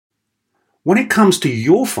When it comes to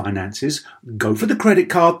your finances, go for the credit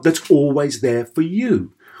card that's always there for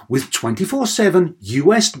you. With 24/7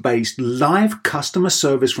 US-based live customer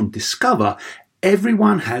service from Discover,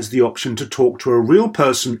 everyone has the option to talk to a real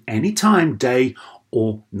person anytime, day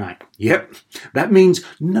or night. Yep, that means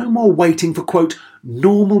no more waiting for, quote,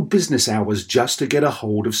 normal business hours just to get a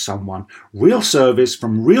hold of someone. Real service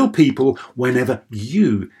from real people whenever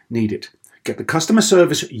you need it. Get the customer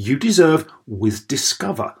service you deserve with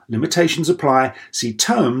Discover. Limitations apply. See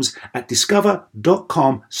terms at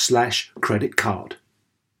discover.com/creditcard.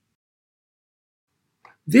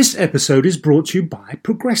 This episode is brought to you by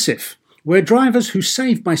Progressive, where drivers who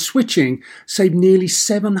save by switching save nearly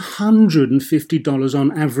 $750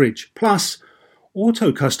 on average. Plus,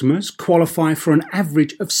 auto customers qualify for an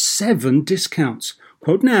average of 7 discounts.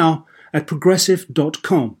 Quote now at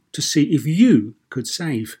progressive.com to see if you could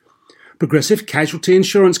save. Progressive Casualty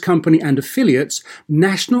Insurance Company and affiliates,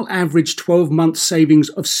 national average 12-month savings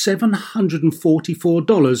of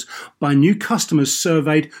 $744 by new customers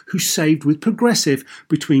surveyed who saved with Progressive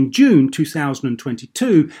between June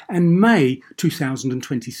 2022 and May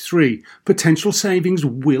 2023. Potential savings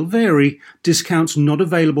will vary. Discounts not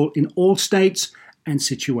available in all states and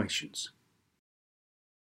situations.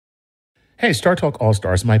 Hey, Star Talk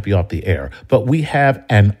All-Stars might be off the air, but we have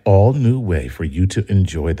an all-new way for you to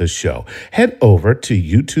enjoy the show. Head over to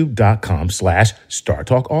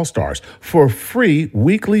youtube.com/StarTalkAllStars for free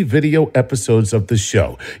weekly video episodes of the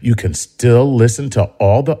show. You can still listen to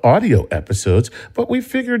all the audio episodes, but we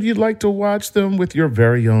figured you'd like to watch them with your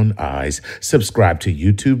very own eyes. Subscribe to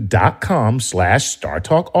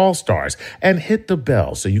youtube.com/StarTalkAllStars and hit the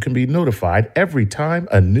bell so you can be notified every time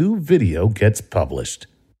a new video gets published.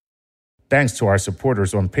 Thanks to our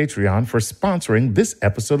supporters on Patreon for sponsoring this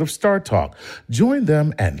episode of Star Talk. Join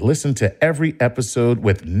them and listen to every episode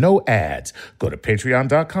with no ads. Go to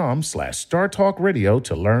patreon.com/StarTalkRadio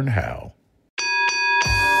to learn how.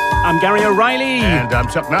 I'm Gary O'Reilly. And I'm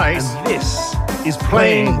Chuck Nice. And this is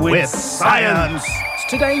Playing with Science.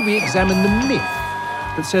 Today we examine the myth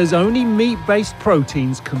that says only meat-based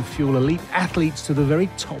proteins can fuel elite athletes to the very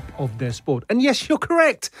top of their sport. And yes, you're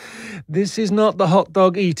correct. This is not the hot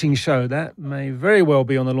dog eating show. That may very well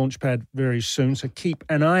be on the launchpad very soon, so keep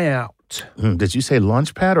an eye out. Did you say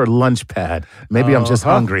launchpad or lunchpad? Maybe I'm just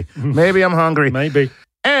hungry. Maybe I'm hungry. Maybe.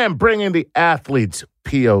 And bringing the athletes'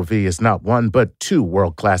 POV is not one, but 2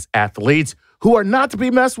 world-class athletes who are not to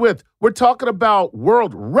be messed with. We're talking about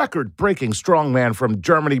world record-breaking strongman from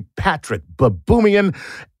Germany, Patrick Baboumian,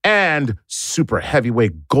 and super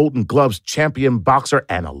heavyweight Golden Gloves champion boxer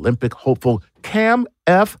and Olympic hopeful Cam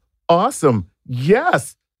F. Awesome.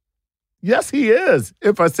 Yes, he is,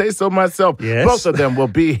 if I say so myself. Yes. Both of them will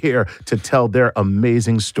be here to tell their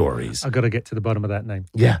amazing stories. I've got to get to the bottom of that name.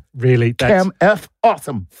 Yeah. Really? That's Cam F.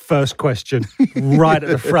 Awesome. first question, right at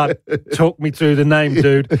the front. Talk me through the name,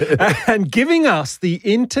 dude. And giving us the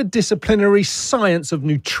interdisciplinary science of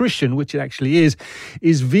nutrition, which it actually is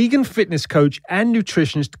vegan fitness coach and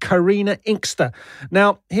nutritionist Karina Inkster.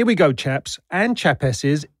 Now, here we go, chaps and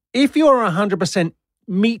chapesses. If you're 100%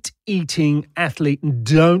 meat-eating athlete and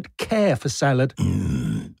don't care for salad,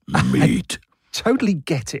 Meat. totally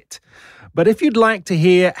get it. But if you'd like to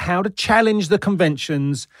hear how to challenge the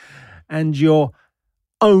conventions and your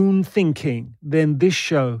own thinking, then this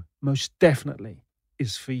show most definitely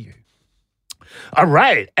is for you. All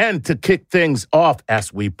right. And to kick things off,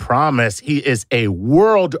 as we promised, he is a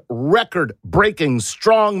world record-breaking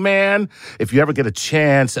strongman. If you ever get a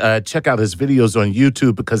chance, check out his videos on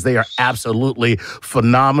YouTube because they are absolutely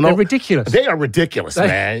phenomenal. They're ridiculous. They are ridiculous,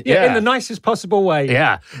 man. Yeah, in the nicest possible way.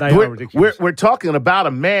 Yeah. They are ridiculous. We're talking about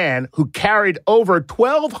a man who carried over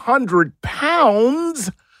 1,200 pounds,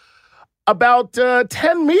 about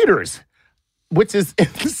 10 meters, which is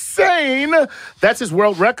insane. That's his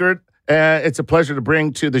world record. It's a pleasure to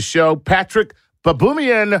bring to the show Patrick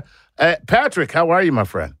Baboumian. Patrick, how are you, my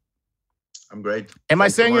friend? I'm great. Am I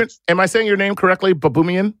saying your name correctly,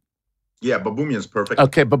 Baboumian? Yeah, Baboumian's perfect.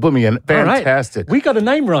 Okay, Baboumian, fantastic. Right. We got a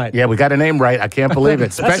name right. Yeah, we got a name right. I can't believe it,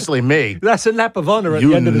 especially me. That's a lap of honor at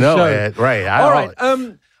the end of the show. You know it, right? All right.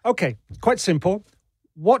 Okay. Quite simple.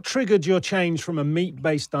 What triggered your change from a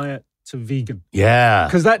meat-based diet to vegan? Yeah,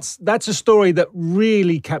 because that's a story that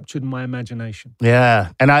really captured my imagination. Yeah,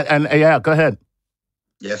 and go ahead.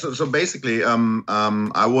 Yeah, so basically,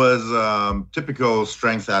 I was typical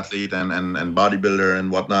strength athlete and bodybuilder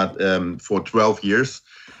and whatnot for 12 years.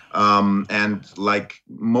 And like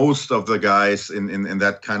most of the guys in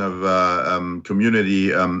that kind of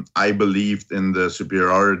community, I believed in the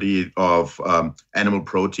superiority of animal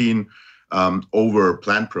protein over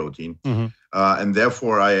plant protein. Mm-hmm. And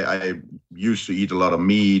therefore, I used to eat a lot of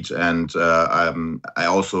meat, and I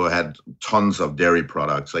also had tons of dairy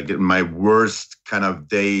products. Like in my worst kind of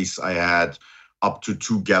days, I had up to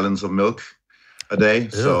 2 gallons of milk a day.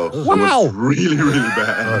 So it was really, really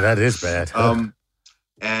bad. Oh, that is bad.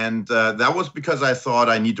 And that was because I thought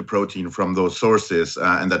I need the protein from those sources,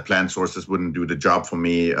 and that plant sources wouldn't do the job for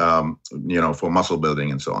me, for muscle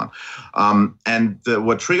building and so on. And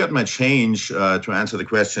what triggered my change, to answer the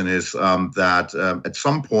question, is that at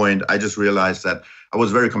some point I just realized that I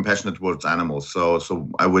was very compassionate towards animals. So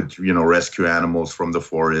I would, rescue animals from the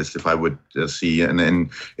forest. If I would see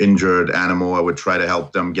an injured animal, I would try to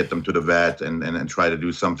help them, get them to the vet, and try to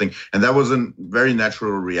do something. And that was a very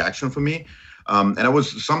natural reaction for me. And I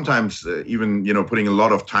was sometimes even, putting a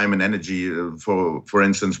lot of time and energy. For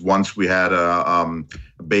instance, once we had a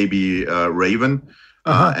baby raven,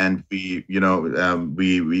 and we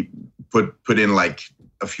put in like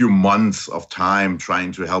a few months of time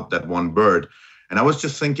trying to help that one bird. And I was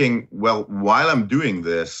just thinking, well, while I'm doing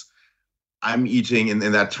this, I'm eating in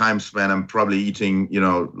that time span, I'm probably eating,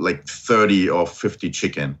 like 30 or 50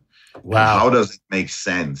 chicken. Wow. And how does it make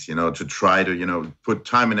sense, to try to, put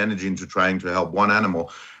time and energy into trying to help one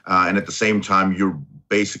animal, and at the same time, you're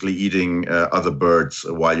basically eating other birds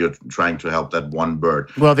while you're trying to help that one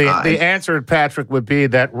bird. Well, the answer, Patrick, would be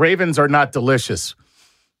that ravens are not delicious.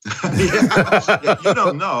 Yeah, you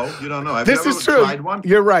don't know. Have this you is ever true. tried one?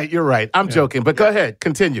 You're right. I'm joking, but go ahead.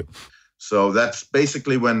 Continue. So that's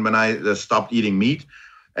basically when I stopped eating meat.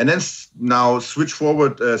 And then now switch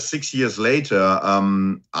forward 6 years later,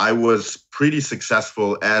 I was pretty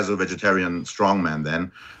successful as a vegetarian strongman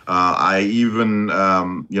then. I even,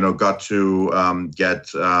 got to get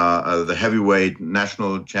the heavyweight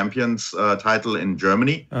national champions title in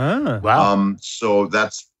Germany. Wow. So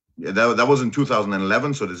that was in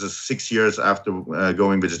 2011. So this is 6 years after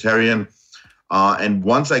going vegetarian. And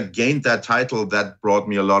once I gained that title, that brought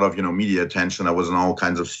me a lot of, media attention. I was in all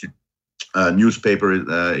kinds of newspapers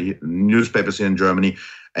here in Germany.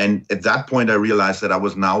 And at that point, I realized that I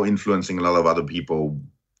was now influencing a lot of other people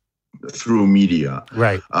through media.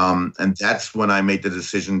 Right. And that's when I made the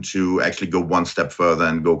decision to actually go one step further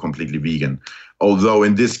and go completely vegan. Although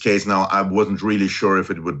in this case now, I wasn't really sure if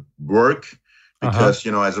it would work. Because,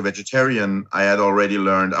 as a vegetarian, I had already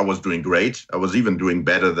learned I was doing great. I was even doing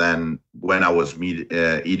better than when I was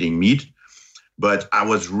eating meat. But I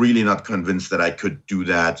was really not convinced that I could do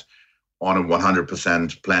that on a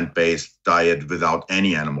 100% plant-based diet without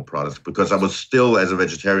any animal products, because I was still, as a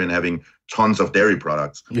vegetarian, having tons of dairy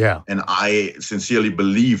products. Yeah. And I sincerely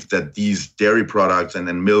believed that these dairy products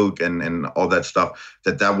and milk and all that stuff,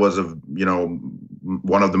 that was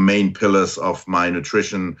one of the main pillars of my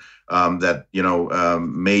nutrition, that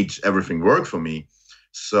made everything work for me.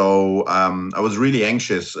 So I was really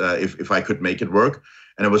anxious if I could make it work.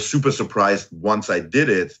 And I was super surprised once I did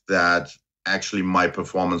it that actually my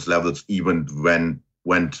performance levels even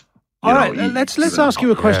went. All right, let's ask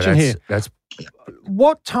you a question here.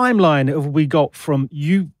 What timeline have we got from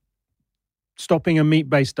you stopping a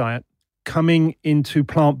meat-based diet, coming into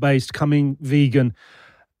plant-based, coming vegan?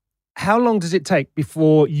 How long does it take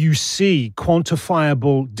before you see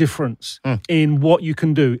quantifiable difference in what you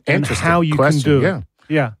can do and how you can do it?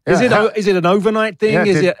 Yeah. Is it an overnight thing?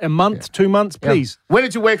 Is it a month, 2 months? Please. When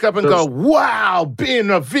did you wake up and go, wow, being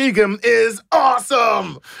a vegan is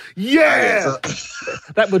awesome? Yeah.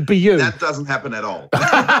 That would be you. That doesn't happen at all.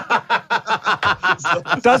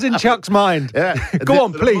 Does in Chuck's mind. Yeah. Go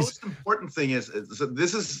on, please. The most important thing is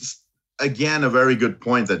this is, again, a very good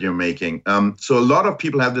point that you're making. So a lot of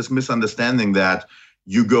people have this misunderstanding that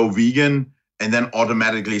you go vegan and then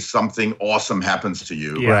automatically something awesome happens to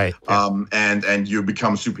you. Right. And you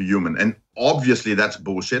become superhuman. And obviously that's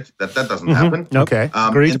bullshit. That doesn't happen. Okay.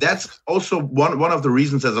 And that's also one of the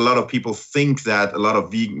reasons that a lot of people think that a lot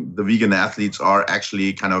of the vegan athletes are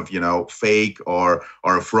actually kind of, fake or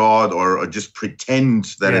a fraud or just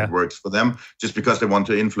pretend that it works for them just because they want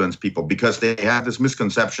to influence people, because they have this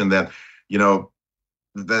misconception that,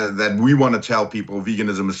 that we want to tell people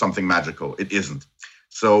veganism is something magical. It isn't.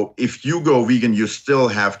 So if you go vegan, you still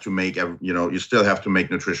have to make,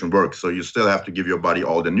 nutrition work. So you still have to give your body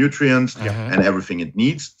all the nutrients and everything it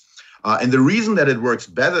needs. And the reason that it works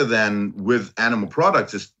better than with animal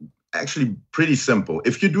products is actually pretty simple.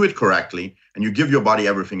 If you do it correctly and you give your body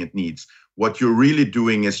everything it needs, what you're really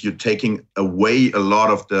doing is you're taking away a lot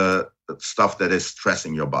of the stuff that is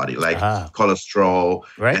stressing your body, like cholesterol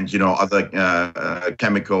and other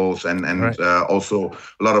chemicals and also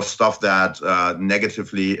a lot of stuff that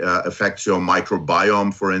negatively affects your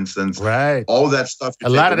microbiome, for instance. Right. All that stuff. A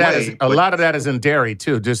lot of that is in dairy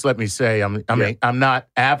too. Just let me say, I'm not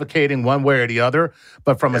advocating one way or the other,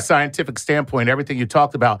 but from a scientific standpoint, everything you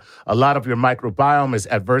talked about, a lot of your microbiome is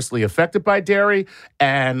adversely affected by dairy,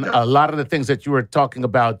 and a lot of the things that you were talking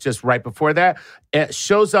about just right before that, it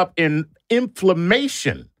shows up in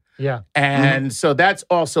inflammation. Yeah. And so that's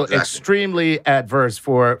also extremely adverse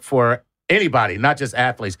for anybody, not just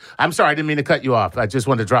athletes. I'm sorry, I didn't mean to cut you off. I just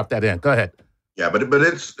wanted to drop that in. Go ahead. Yeah, but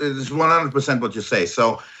it's 100% what you say.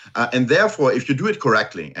 So, and therefore, if you do it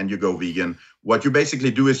correctly and you go vegan, what you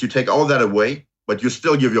basically do is you take all that away, but you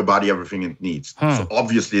still give your body everything it needs. So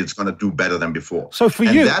obviously, it's going to do better than before. So for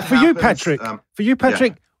you, Patrick,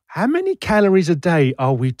 how many calories a day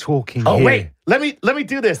are we talking here? Oh, wait. Let me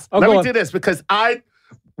do this. Let me do this because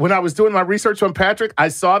when I was doing my research on Patrick, I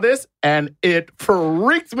saw this and it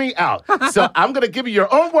freaked me out. So I'm going to give you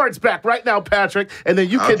your own words back right now, Patrick, and then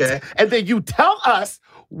you tell us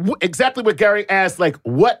exactly what Gary asked, like,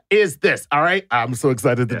 what is this? All right? I'm so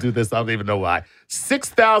excited to do this. I don't even know why.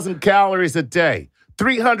 6,000 calories a day,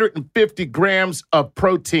 350 grams of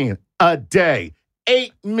protein a day,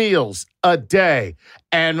 8 meals a day,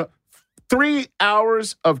 and 3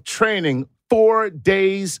 hours of training 4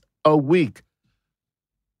 days a week.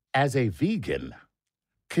 As a vegan,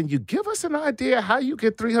 can you give us an idea how you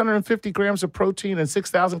get 350 grams of protein and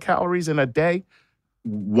 6,000 calories in a day?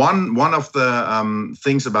 One of the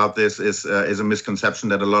things about this is a misconception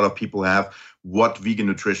that a lot of people have what vegan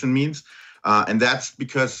nutrition means. And that's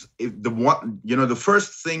because the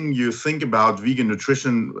first thing you think about vegan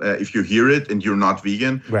nutrition, if you hear it and you're not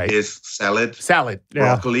vegan, is salad,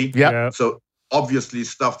 broccoli. Yeah. So obviously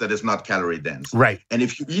stuff that is not calorie dense. Right. And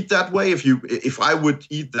if you eat that way, if I would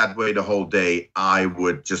eat that way the whole day, I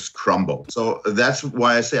would just crumble. So that's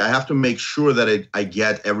why I say I have to make sure that I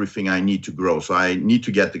get everything I need to grow. So I need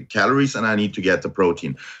to get the calories and I need to get the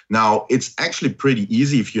protein. Now, it's actually pretty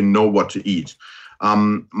easy if you know what to eat.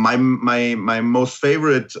 My most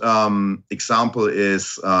favorite example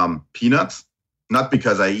is peanuts. Not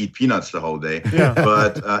because I eat peanuts the whole day,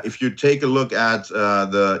 but if you take a look at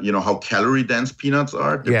how calorie dense peanuts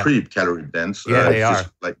are, they're pretty calorie dense. They are.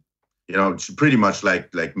 Like, it's pretty much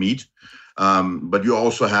like meat. But you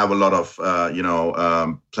also have a lot of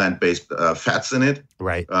plant-based fats in it,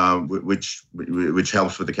 right? Which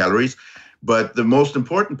helps with the calories. But the most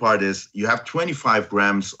important part is you have 25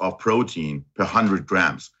 grams of protein per 100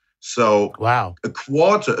 grams. So a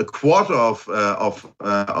quarter of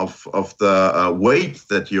the weight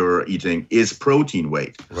that you're eating is protein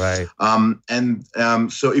weight. Right.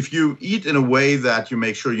 So if you eat in a way that you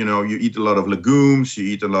make sure, you eat a lot of legumes, you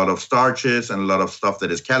eat a lot of starches and a lot of stuff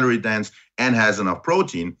that is calorie dense and has enough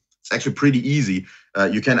protein, it's actually pretty easy.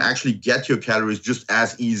 You can actually get your calories just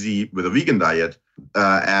as easy with a vegan diet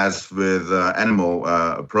as with animal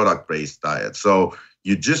product-based diet. So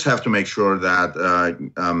you just have to make sure that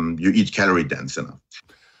you eat calorie dense enough.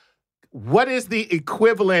 What is the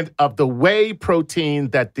equivalent of the whey protein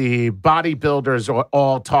that the bodybuilders are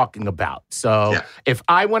all talking about? So if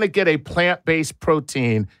I want to get a plant-based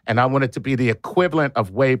protein and I want it to be the equivalent of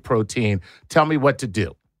whey protein, tell me what to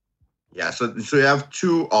do. Yeah, so you have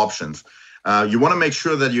two options. You want to make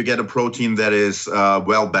sure that you get a protein that is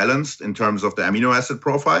well balanced in terms of the amino acid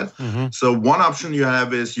profile. Mm-hmm. So one option you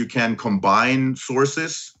have is you can combine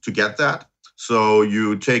sources to get that. So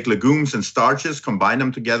you take legumes and starches, combine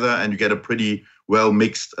them together, and you get a pretty well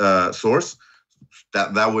mixed source.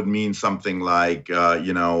 That would mean something like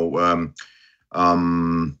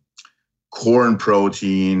corn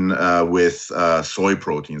protein with soy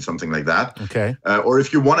protein, something like that. Okay. Or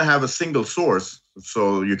if you want to have a single source,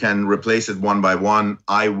 so you can replace it one by one,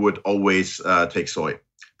 I would always take soy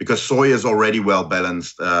because soy is already well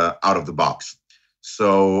balanced out of the box.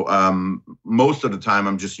 So most of the time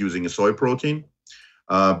I'm just using a soy protein.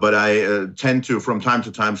 But I tend to, from time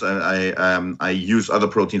to time, I use other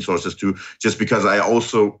protein sources too, just because I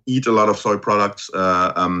also eat a lot of soy products,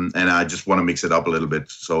 and I just want to mix it up a little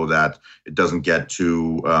bit so that it doesn't get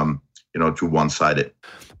too one-sided.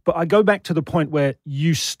 But I go back to the point where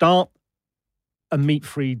you start a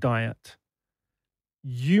meat-free diet.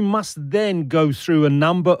 You must then go through a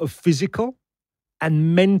number of physical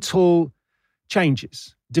and mental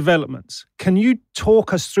changes, developments. Can you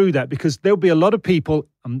talk us through that? Because there'll be a lot of people,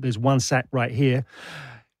 there's one sat right here,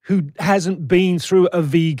 who hasn't been through a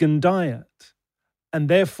vegan diet. And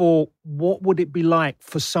therefore, what would it be like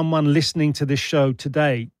for someone listening to this show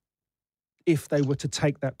today if they were to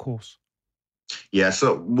take that course? Yeah.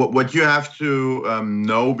 So what you have to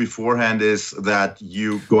know beforehand is that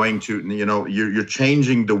you're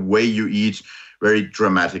changing the way you eat very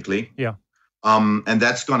dramatically. Yeah. And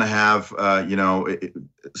that's going to have,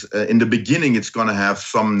 in the beginning, it's going to have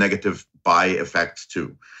some negative by effects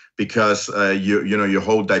too, because your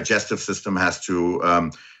whole digestive system has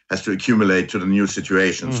to accumulate to the new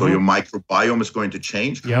situation. Mm-hmm. So your microbiome is going to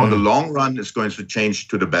change. Yeah. On the long run, it's going to change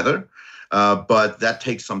to the better. But that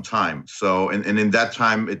takes some time. So, and in that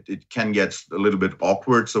time, it can get a little bit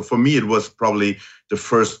awkward. So for me, it was probably the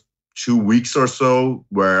first 2 weeks or so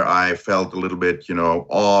where I felt a little bit,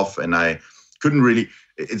 off, and I couldn't really.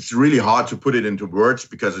 It's really hard to put it into words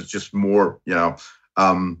because it's just more,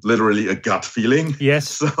 literally a gut feeling. Yes.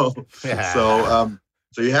 So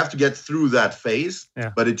you have to get through that phase,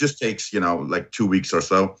 but it just takes, like 2 weeks or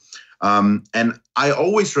so. And I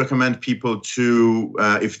always recommend people to,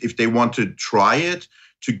 if they want to try it,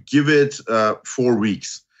 to give it 4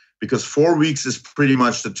 weeks, because 4 weeks is pretty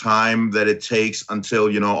much the time that it takes until,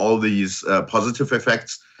 all these positive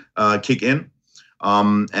effects kick in.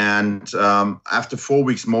 After 4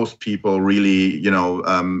 weeks, most people really,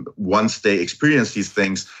 once they experience these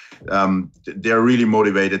things, they're really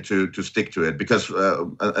motivated to stick to it. Because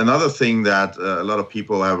another thing that a lot of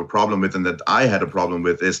people have a problem with, and that I had a problem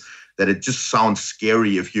with, is that it just sounds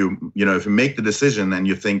scary if you make the decision and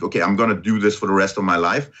you think, okay, I'm going to do this for the rest of my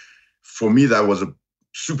life. For me, that was a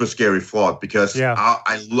super scary thought, because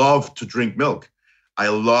I love to drink milk. I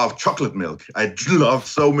love chocolate milk. I love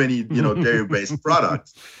so many, dairy-based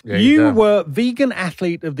products. You were Vegan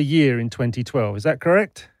Athlete of the Year in 2012. Is that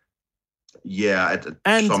correct? Yeah.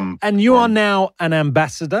 And you are now an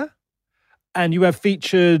ambassador, and you have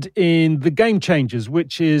featured in The Game Changers,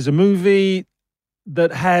 which is a movie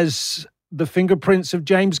that has the fingerprints of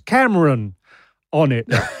James Cameron on it.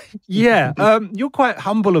 Yeah. You're quite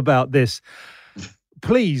humble about this.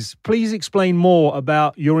 Please explain more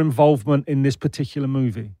about your involvement in this particular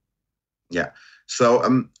movie. Yeah.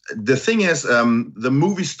 So the thing is, the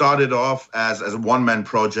movie started off as a one-man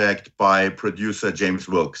project by producer James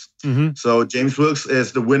Wilks. Mm-hmm. So James Wilks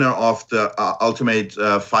is the winner of the Ultimate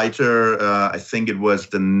Fighter. I think it was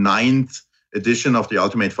the 9th edition of the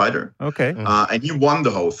Ultimate Fighter. Okay. And he won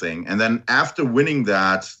the whole thing. And then after winning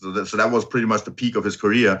that, so that was pretty much the peak of his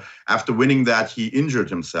career. After winning that, he injured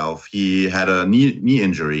himself. He had a knee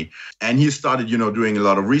injury, and he started, doing a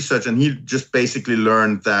lot of research. And he just basically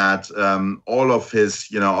learned that all of his,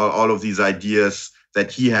 all of these ideas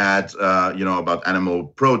that he had, about animal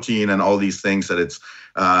protein and all these things that it's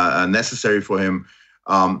necessary for him,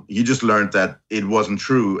 he just learned that it wasn't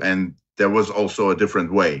true, and there was also a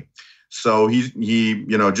different way. So he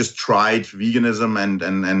just tried veganism and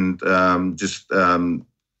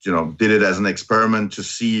did it as an experiment to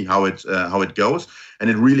see how it goes, and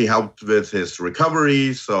it really helped with his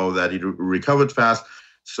recovery, so that he recovered fast.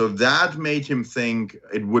 So that made him think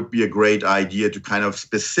it would be a great idea to kind of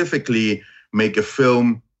specifically make a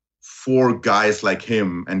film for guys like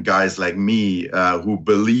him and guys like me who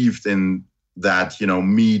believed in that,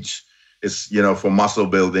 meat is, for muscle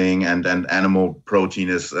building, and animal protein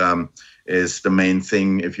is the main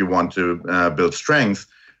thing if you want to build strength.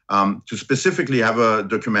 To specifically have a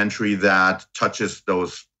documentary that touches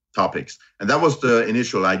those topics, and that was the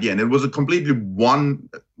initial idea. And it was a completely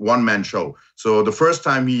one-man show. So the first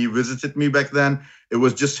time he visited me back then, it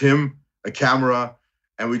was just him, a camera,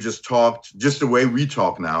 and we just talked just the way we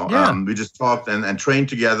talk now. Yeah. We just talked and trained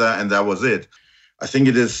together, and that was it. I think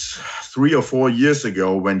it is 3 or 4 years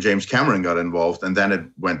ago when James Cameron got involved, and then it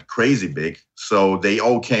went crazy big. So they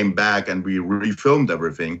all came back and we refilmed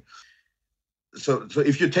everything. So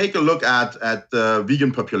if you take a look at the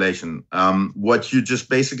vegan population, what you just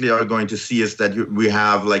basically are going to see is that we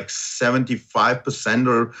have like 75%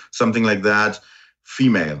 or something like that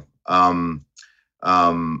female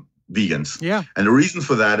vegans. Yeah. And the reason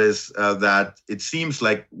for that is that it seems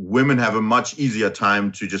like women have a much easier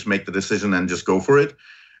time to just make the decision and just go for it.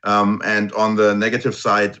 And on the negative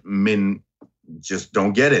side, men just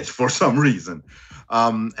don't get it for some reason.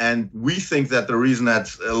 And we think that the reason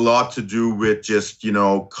that's a lot to do with just,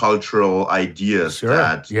 cultural ideas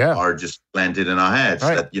that are just planted in our heads,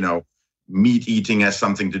 that, meat eating has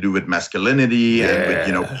something to do with masculinity and with,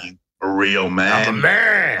 being a real man. I'm a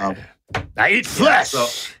man. I eat flesh. So,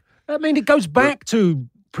 I mean, it goes back to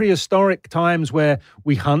prehistoric times where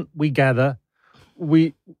we hunt, we gather,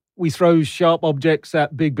 we throw sharp objects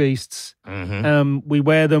at big beasts, we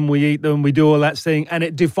wear them, we eat them, we do all that thing, and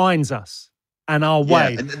it defines us and our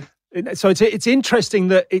way. So it's interesting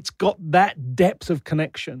that it's got that depth of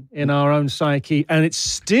connection in our own psyche, and it's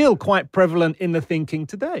still quite prevalent in the thinking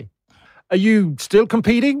today. Are you still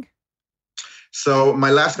competing? So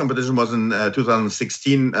my last competition was in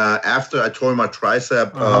 2016. After I tore my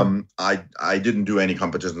tricep, I didn't do any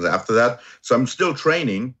competitions after that. So I'm still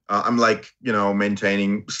training. I'm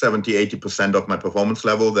maintaining 70-80% of my performance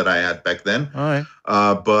level that I had back then. All right.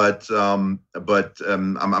 But I'm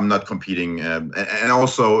not competing. And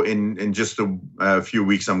also in just a few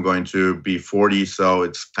weeks, I'm going to be 40. So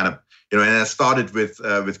it's kind of, and I started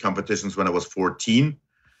with competitions when I was 14.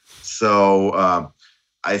 So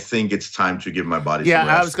I think it's time to give my body some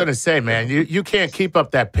rest. I was going to say, man, you can't keep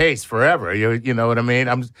up that pace forever. You know what I mean?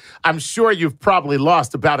 I'm sure you've probably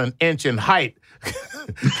lost about an inch in height.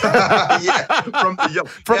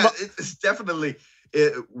 It's definitely.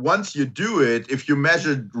 Once you do it, if you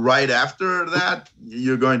measure right after that,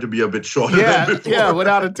 you're going to be a bit shorter than before. Yeah,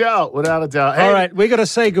 without a doubt. Hey. All right, we got to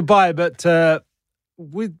say goodbye, but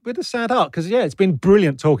with a sad heart, because, it's been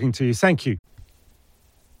brilliant talking to you. Thank you.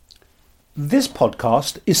 This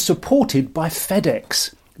podcast is supported by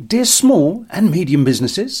FedEx. Dear small and medium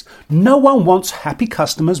businesses, no one wants happy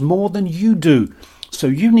customers more than you do. So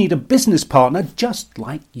you need a business partner just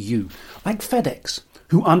like you, like FedEx,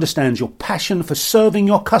 who understands your passion for serving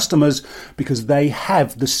your customers because they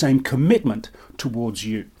have the same commitment towards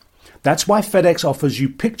you. That's why FedEx offers you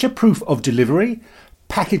picture proof of delivery,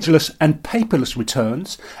 packageless and paperless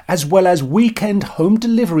returns, as well as weekend home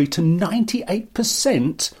delivery to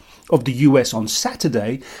 98% of the US on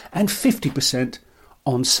Saturday and 50%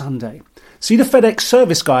 on Sunday. See the FedEx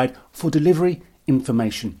service guide for delivery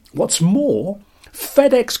information. What's more,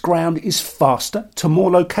 FedEx Ground is faster to more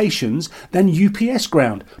locations than UPS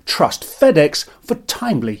Ground. Trust FedEx for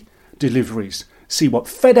timely deliveries. See what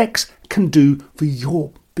FedEx can do for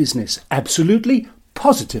your business. Absolutely,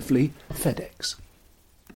 positively FedEx.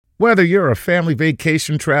 Whether you're a family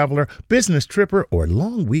vacation traveler, business tripper, or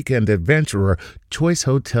long weekend adventurer, Choice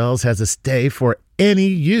Hotels has a stay for any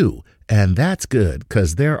you. And that's good,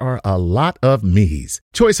 because there are a lot of me's.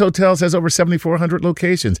 Choice Hotels has over 7,400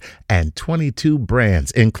 locations and 22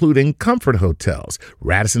 brands, including Comfort Hotels,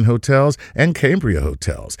 Radisson Hotels, and Cambria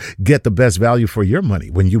Hotels. Get the best value for your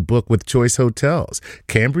money when you book with Choice Hotels.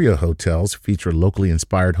 Cambria Hotels feature locally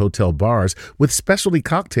inspired hotel bars with specialty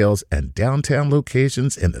cocktails and downtown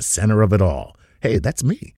locations in the center of it all. Hey, that's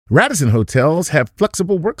me. Radisson Hotels have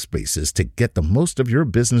flexible workspaces to get the most of your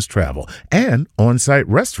business travel and on-site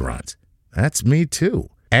restaurants. That's me too.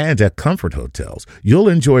 And at Comfort Hotels, you'll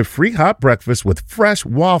enjoy free hot breakfast with fresh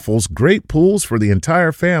waffles, great pools for the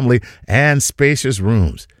entire family, and spacious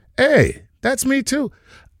rooms. Hey, that's me too.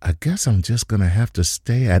 I guess I'm just going to have to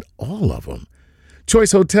stay at all of them.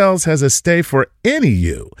 Choice Hotels has a stay for any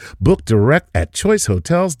you. Book direct at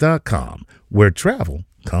choicehotels.com, where travel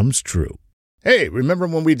comes true. Hey, remember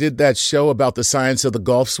when we did that show about the science of the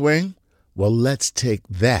golf swing? Well, let's take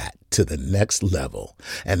that to the next level.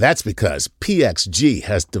 And that's because PXG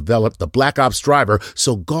has developed the Black Ops driver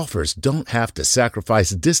so golfers don't have to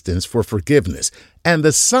sacrifice distance for forgiveness. And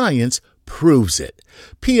the science proves it.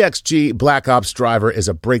 PXG Black Ops driver is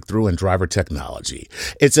a breakthrough in driver technology.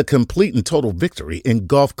 It's a complete and total victory in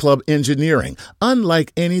golf club engineering,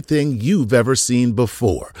 unlike anything you've ever seen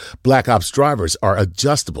before. Black Ops drivers are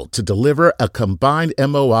adjustable to deliver a combined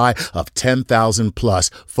MOI of 10,000 plus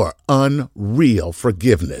for unreal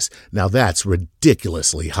forgiveness. Now that's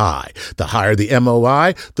ridiculously high. The higher the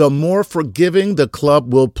MOI, the more forgiving the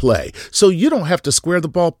club will play. So you don't have to square the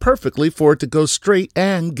ball perfectly for it to go straight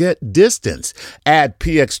and get distance. Add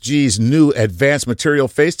PXG's new advanced material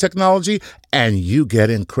phase technology, and you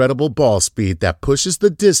get incredible ball speed that pushes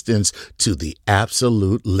the distance to the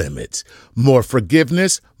absolute limits. More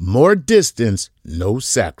forgiveness, more distance, no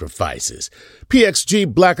sacrifices.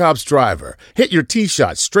 PXG Black Ops driver. Hit your tee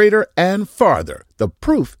shot straighter and farther. The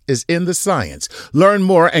proof is in the science. Learn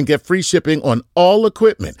more and get free shipping on all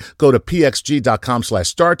equipment. Go to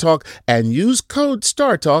pxg.com/StarTalk and use code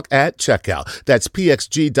StarTalk at checkout. That's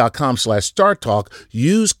pxg.com/StarTalk.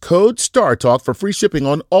 Use code StarTalk for free shipping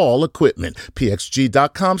on all equipment.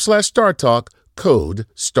 pxg.com/StarTalk, code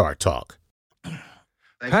StarTalk.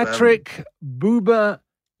 Patrick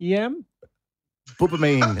Bouba-Yam?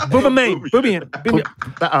 Boobamane.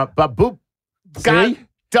 See?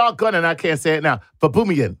 Doggone it, I can't say it now.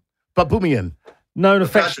 Baboumian. Known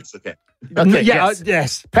affection. Patrick's okay. Okay,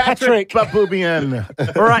 Yes. Patrick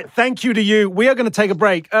Baboumian. All right, thank you to you. We are going to take a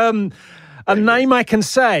break. A name I can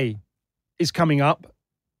say is coming up,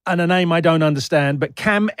 and a name I don't understand, but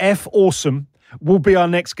Cam F. Awesome will be our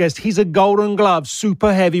next guest. He's a Golden Glove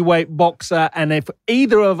super heavyweight boxer, and if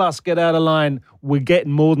either of us get out of line, we're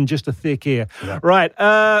getting more than just a thick ear. Yeah. Right,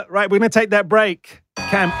 we're going to take that break.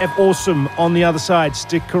 Cam F. Awesome on the other side.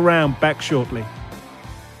 Stick around, back shortly.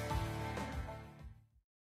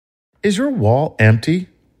 Is your wall empty?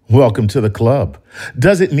 Welcome to the club.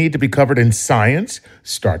 Does it need to be covered in science?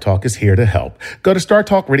 StarTalk is here to help. Go to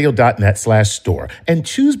startalkradio.net/store and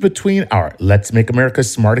choose between our Let's Make America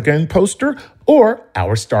Smart Again poster or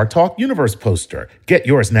our StarTalk Universe poster. Get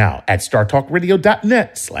yours now at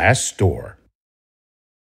startalkradio.net/store.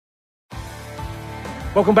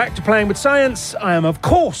 Welcome back to Playing with Science. I am, of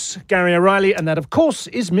course, Gary O'Reilly, and that, of course,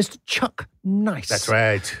 is Mr. Chuck Nice. That's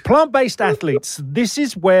right. Plant-based athletes. This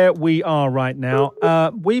is where we are right now.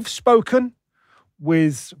 We've spoken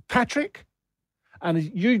with Patrick, and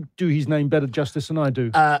you do his name better justice than I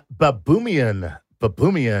do. Baboumian.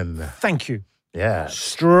 Thank you. Yeah.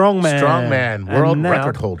 Strongman. World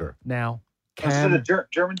record holder. Now, Is it a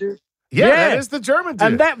German dude? Yeah, Yeah. that is the German dude.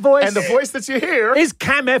 and that voice And the voice that you hear is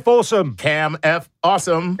Cam F. Awesome. Cam F.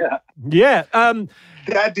 Awesome. Yeah.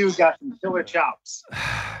 That dude got some killer chops.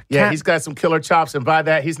 Yeah, Cam- he's got some killer chops, and by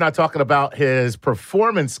that, he's not talking about his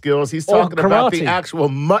performance skills. He's Or talking about the karate. actual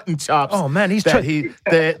mutton chops. Oh, man, he's that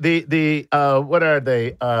what are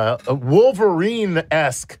they?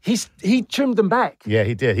 Wolverine-esque. He trimmed them back. Yeah,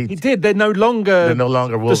 he did. He did. They're no longer They're no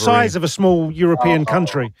longer Wolverine. the size of a small European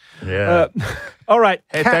country. Yeah. All right.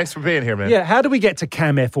 Hey, thanks for being here, man. Yeah, how do we get to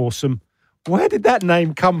Cam F. Awesome? Where did that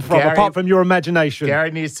name come from, Gary- apart from your imagination? Gary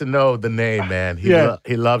needs to know the name, man. He Yeah.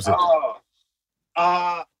 he loves it.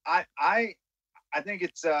 I think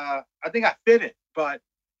it's I think I fit it, but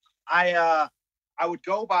I would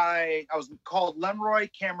go by, I was called Lenroy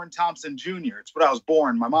Cameron Thompson Jr. It's what I was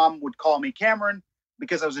born. My mom would call me Cameron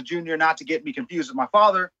because I was a junior, not to get me confused with my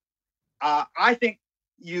father. I think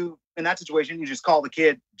in that situation, you just call the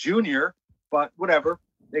kid Junior, but whatever.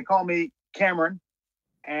 They call me Cameron,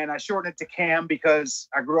 and I shortened it to Cam because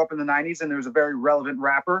I grew up in the 90s and there was a very relevant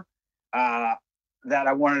rapper that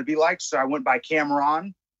I wanted to be like. So I went by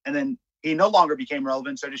Cameron, and then he no longer became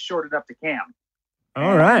relevant, so I just shortened it up to Cam.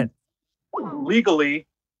 All right. Legally,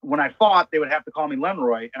 when I fought, they would have to call me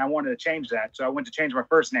Lenroy, and I wanted to change that. So I went to change my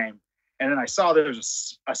first name, and then I saw there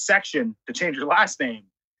was a section to change your last name,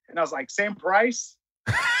 and I was like, same price?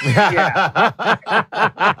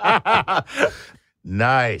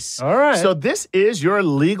 Nice. All right. So this is your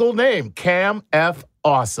legal name, Cam F.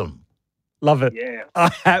 Awesome. Love it. Yeah.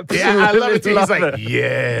 I absolutely Yeah, I love it too. He's love like, it.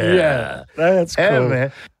 yeah. That's cool. Yeah,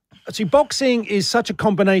 man. See, boxing is such a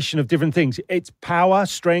combination of different things. It's power,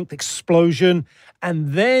 strength, explosion,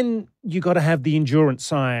 and then you got to have the endurance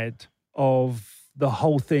side of the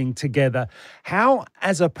whole thing together. How,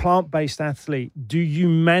 as a plant-based athlete, do you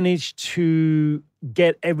manage to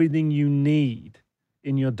get everything you need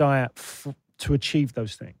in your diet to achieve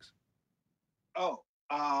those things?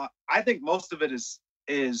 I think most of it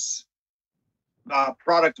is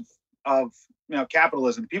product of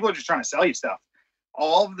capitalism. People are just trying to sell you stuff.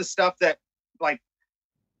 All of the stuff that, like,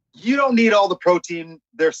 you don't need all the protein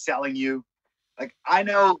they're selling you. Like, I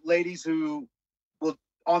know ladies who will,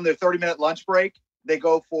 on their 30-minute lunch break, they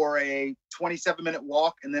go for a 27-minute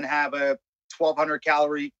walk and then have a 1,200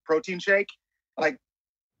 calorie protein shake. Like,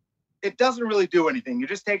 it doesn't really do anything. You're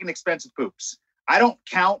just taking expensive poops. I don't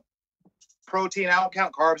count protein. I don't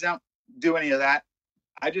count carbs. I don't do any of that.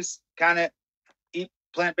 I just kind of eat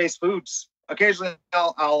plant-based foods. Occasionally,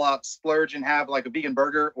 I'll splurge and have like a vegan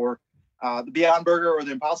burger, or the Beyond Burger or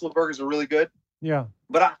the Impossible Burgers are really good. Yeah.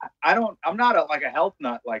 But I'm not a health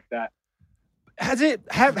nut like that. Have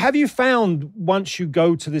you found, once you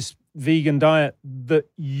go to this vegan diet, that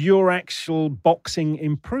your actual boxing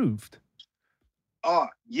improved? Oh,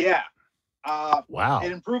 yeah. Wow.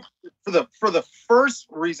 It improved for the first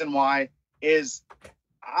reason why is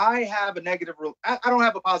I have a negative. I don't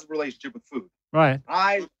have a positive relationship with food. Right.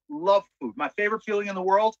 I love food. My favorite feeling in the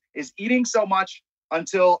world is eating so much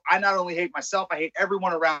until I not only hate myself, I hate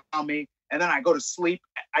everyone around me. And then I go to sleep.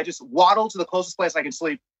 I just waddle to the closest place I can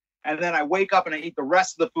sleep. And then I wake up and I eat the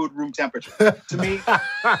rest of the food room temperature. To me,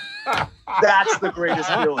 that's the greatest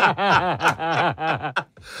feeling.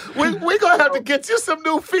 We're going to have to get you some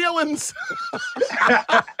new feelings.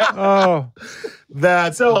 Oh,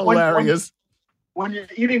 That's hilarious. When you're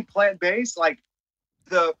eating plant-based, like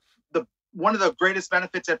the one of the greatest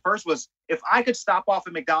benefits at first was if I could stop off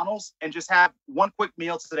at McDonald's and just have one quick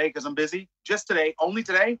meal today because I'm busy, just today, only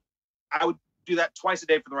today, I would do that twice a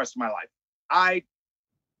day for the rest of my life. I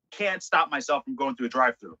can't stop myself from going through a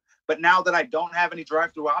drive-through. But now that I don't have any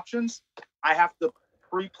drive-through options, I have to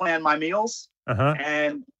pre-plan my meals. uh-huh.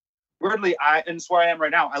 And weirdly, and it's where I am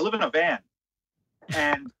right now. I live in a van,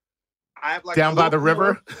 and I have like Down by the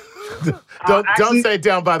river? Don't say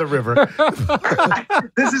down by the river.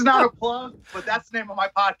 This is not a plug, but that's the name of my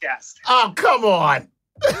podcast. Oh, come on.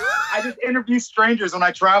 I just interview strangers when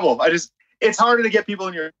I travel. it's harder to get people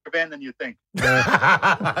in your van than you think.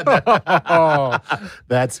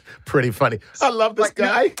 That's pretty funny. I love this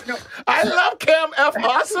guy. I love Cam F.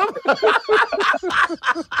 Awesome.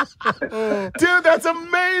 Dude, that's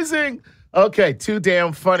amazing. Okay, too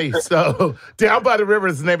damn funny. So, Down by the River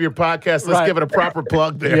is the name of your podcast. Let's give it a proper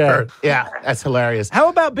plug there. Yeah, that's hilarious. How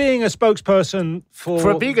about being a spokesperson for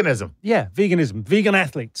veganism? Yeah, veganism, vegan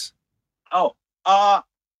athletes. Oh,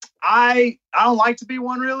 I don't like to be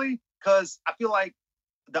one really, because I feel like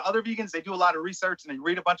the other vegans, they do a lot of research and they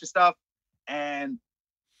read a bunch of stuff. And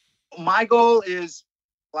my goal is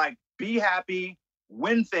like, be happy,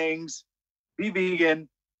 win things, be vegan,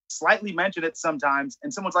 slightly mention it sometimes.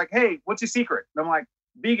 And someone's like, hey, what's your secret? And I'm like,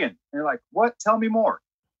 vegan. And they're like, what? Tell me more.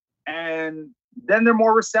 And then they're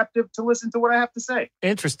more receptive to listen to what I have to say.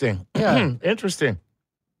 Interesting. Yeah. Interesting.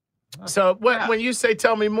 So when you say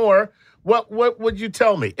tell me more, what would you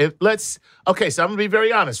tell me? So I'm going to be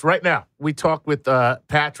very honest right now. We talked with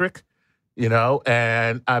Patrick,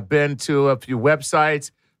 and I've been to a few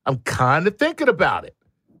websites. I'm kind of thinking about it.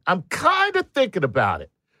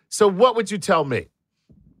 So what would you tell me?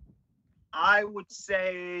 I would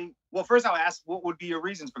say, well, first I would ask, what would be your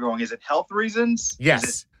reasons for going? Is it health reasons?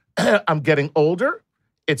 Yes. I'm getting older.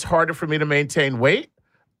 It's harder for me to maintain weight.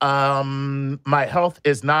 My health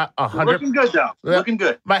is not 100%. Looking good, though. Looking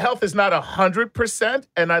good. My health is not 100%,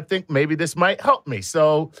 and I think maybe this might help me.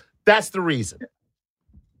 So that's the reason.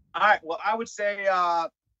 All right. Well, I would say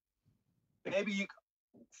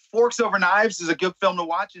Forks Over Knives is a good film to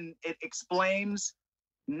watch, and it explains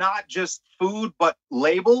not just food, but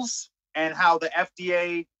labels and how the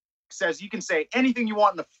FDA says you can say anything you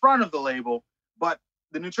want in the front of the label, but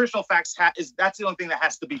the nutritional facts that's the only thing that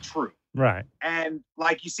has to be true. Right. And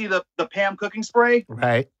like you see the Pam cooking spray,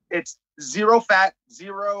 right? It's 0 fat,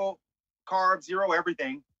 0 carbs, 0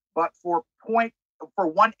 everything, but for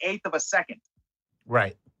 1/8 of a second.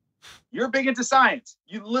 Right. You're big into science.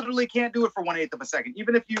 You literally can't do it for 1/8 of a second,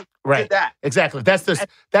 even if you did that. Exactly. That's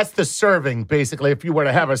the serving, basically. If you were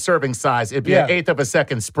to have a serving size, it'd be 1/8 of a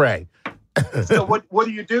second spray. So what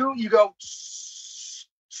do? You go,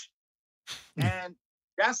 and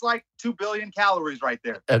that's like 2 billion calories right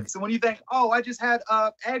there. So when you think, oh, I just had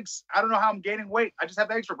eggs. I don't know how I'm gaining weight. I just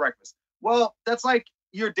have eggs for breakfast. Well, that's like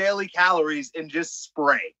your daily calories in just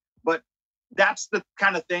spray. But that's the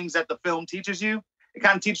kind of things that the film teaches you. It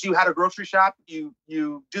kind of teaches you how to grocery shop. You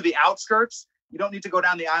do the outskirts. You don't need to go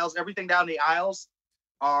down the aisles. Everything down the aisles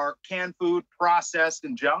are canned food, processed,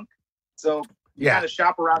 and junk. So you kind of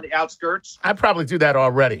shop around the outskirts. I probably do that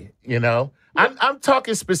already, I'm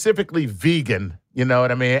talking specifically vegan, you know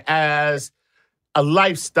what I mean, as a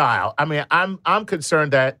lifestyle. I mean, I'm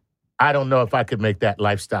concerned that I don't know if I could make that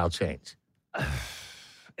lifestyle change.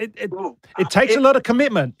 It takes a lot of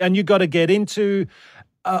commitment, and you've got to get into...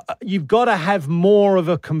 you've got to have more of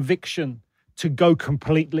a conviction to go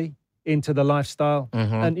completely into the lifestyle.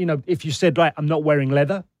 Mm-hmm. And, if you said, right, I'm not wearing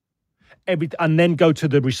leather, and then go to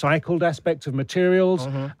the recycled aspect of materials,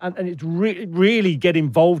 mm-hmm. and it's really get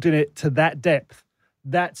involved in it to that depth.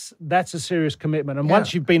 That's a serious commitment. And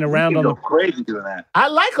once you've been around you can go crazy doing that. I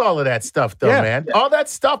like all of that stuff, though, man. Yeah. All that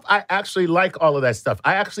stuff, I actually like all of that stuff.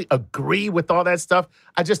 I actually agree with all that stuff.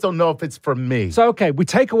 I just don't know if it's for me. So, okay, we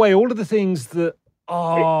take away all of the things that...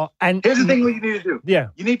 and here's the thing what you need to do. Yeah.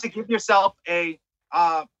 You need to give yourself a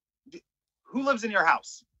who lives in your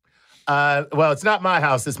house? Well, it's not my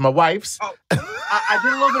house, it's my wife's. Oh, I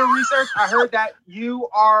did a little bit of research. I heard that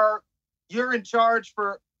you're in charge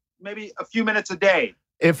for maybe a few minutes a day.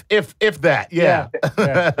 If that, yeah.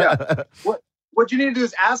 What you need to do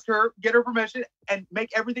is ask her, get her permission, and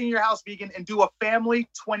make everything in your house vegan and do a family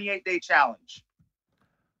 28-day challenge.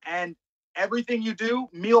 And everything you do,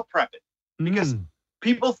 meal prep it. Because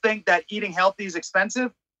people think that eating healthy is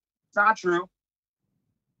expensive. It's not true.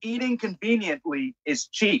 Eating conveniently is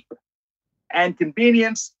cheap. And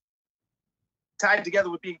convenience tied together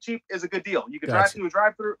with being cheap is a good deal. You can drive through a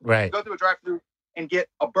drive-through, go through a drive-through and get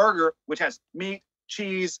a burger, which has meat,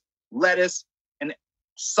 cheese, lettuce, and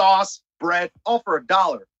sauce, bread, all for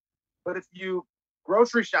 $1. But if you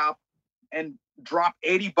grocery shop and drop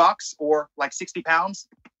 $80 or like 60 pounds,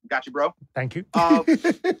 got you, bro. Thank you. Of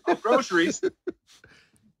groceries,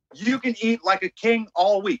 you can eat like a king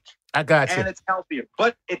all week. I got you. And it's healthier.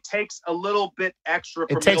 But it takes a little bit extra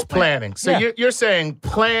for It takes planning. So you're saying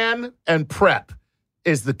plan and prep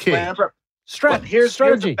is the key. Plan and prep. Here's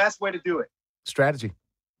the best way to do it. Strategy.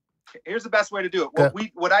 Here's the best way to do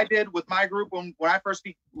it. What I did with my group when I first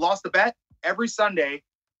lost the bet, every Sunday,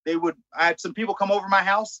 I had some people come over my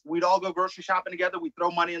house. We'd all go grocery shopping together. We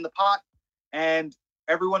throw money in the pot, and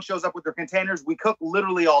everyone shows up with their containers. We cook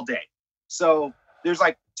literally all day. So there's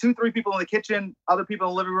like 2-3 people in the kitchen, other people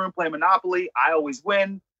in the living room playing Monopoly. I always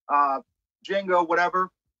win, Jenga, whatever.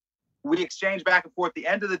 We exchange back and forth. At the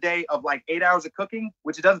end of the day of like 8 hours of cooking,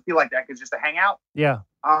 which it doesn't feel like that because it's just a hangout. Yeah.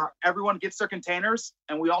 Everyone gets their containers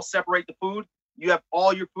and we all separate the food. You have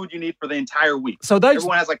all your food you need for the entire week. So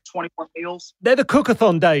everyone has like 21 meals. They're the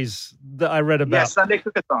cookathon days that I read about. Yeah, Sunday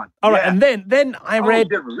cookathon. All right, and then I read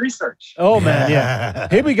research. Oh man, yeah.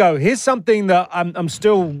 Here we go. Here's something that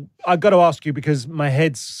I've got to ask you because my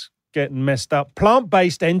head's getting messed up.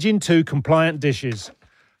 Plant-based Engine 2 compliant dishes.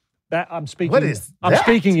 That I'm speaking. What is I'm that?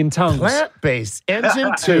 speaking in tongues. Plant-based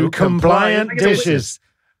Engine 2 compliant dishes.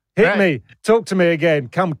 Hit me. Talk to me again.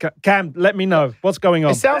 Come, Cam, let me know. What's going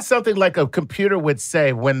on? It sounds something like a computer would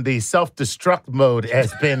say when the self-destruct mode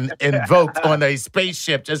has been invoked on a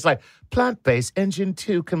spaceship, just like plant-based Engine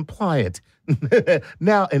 2 compliant.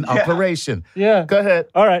 Now in operation. Yeah. Go ahead.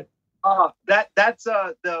 All right. That's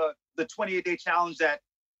the 28-day challenge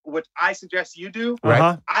which I suggest you do. Right.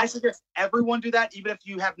 Uh-huh. I suggest everyone do that, even if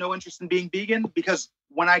you have no interest in being vegan, because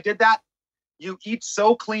when I did that, you eat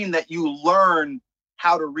so clean that you learn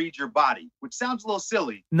how to read your body, which sounds a little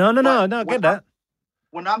silly. No, get that.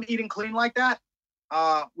 When I'm eating clean like that,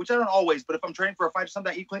 which I don't always, but if I'm training for a fight or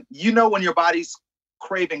something, I eat clean. You know when your body's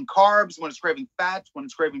craving carbs, when it's craving fats, when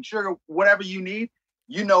it's craving sugar, whatever you need,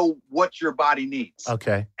 you know what your body needs.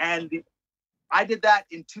 Okay. And I did that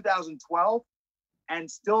in 2012, and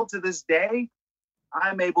still to this day,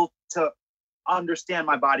 I'm able to understand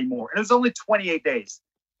my body more. And it was only 28 days.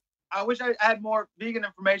 I wish I had more vegan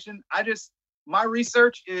information. My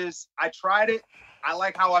research is I tried it. I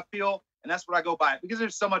like how I feel. And that's what I go by. Because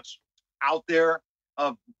there's so much out there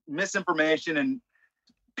of misinformation, and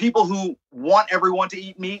people who want everyone to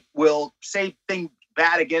eat meat will say things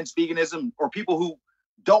bad against veganism, or people who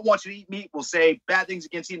don't want you to eat meat will say bad things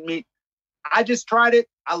against eating meat. I just tried it.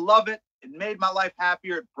 I love it. It made my life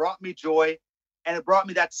happier. It brought me joy. And it brought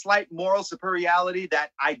me that slight moral superiority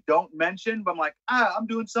that I don't mention. But I'm like, I'm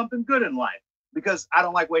doing something good in life, because I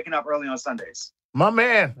don't like waking up early on Sundays. My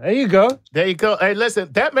man. There you go. There you go. Hey,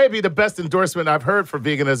 listen, that may be the best endorsement I've heard for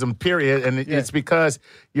veganism, period. And it's because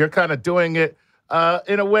you're kind of doing it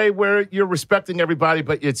in a way where you're respecting everybody,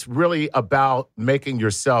 but it's really about making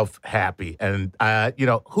yourself happy. And,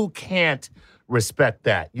 who can't respect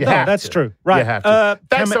that? That's true. Right. You have to.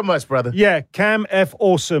 Thanks Cam, so much, brother. Yeah, Cam F.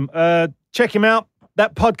 Awesome. Check him out.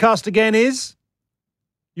 That podcast again is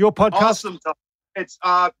your podcast. Awesome. It's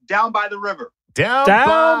Down by the River. Down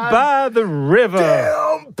by the river.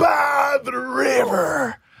 Down by the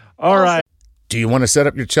river. All right. Do you want to set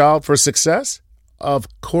up your child for success? Of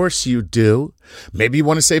course you do. Maybe you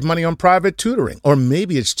want to save money on private tutoring, or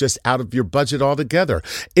maybe it's just out of your budget altogether.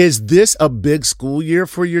 Is this a big school year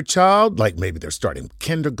for your child? Like maybe they're starting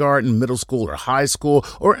kindergarten, middle school, or high school,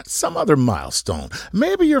 or some other milestone.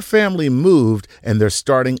 Maybe your family moved and they're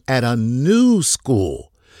starting at a new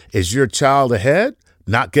school. Is your child ahead?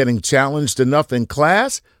 Not getting challenged enough in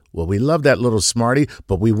class? Well, we love that little smarty,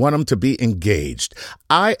 but we want them to be engaged.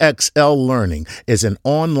 IXL Learning is an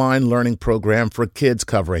online learning program for kids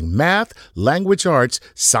covering math, language arts,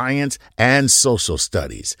 science, and social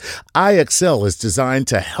studies. IXL is designed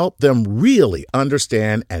to help them really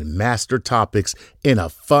understand and master topics in a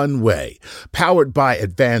fun way. Powered by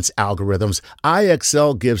advanced algorithms,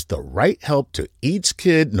 IXL gives the right help to each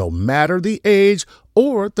kid, no matter the age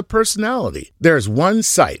or the personality. There's one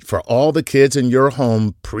site for all the kids in your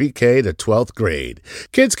home, pre-K to 12th grade.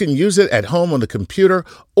 Kids can use it at home on the computer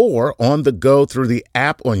or on the go through the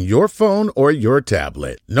app on your phone or your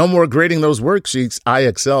tablet. No more grading those worksheets.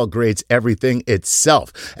 IXL grades everything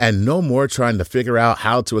itself. And no more trying to figure out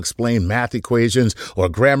how to explain math equations or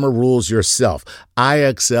grammar rules yourself.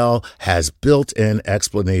 IXL has built-in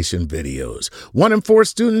explanation videos. 1 in 4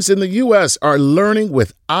 students in the U.S. are learning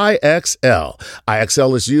with IXL.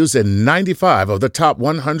 IXL is used in 95 of the top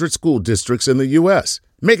 100 school districts in the U.S.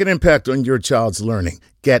 Make an impact on your child's learning.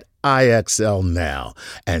 Get IXL now.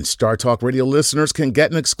 And Star Talk Radio listeners can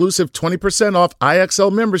get an exclusive 20% off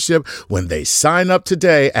IXL membership when they sign up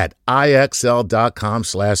today at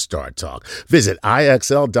IXL.com/StarTalk. Visit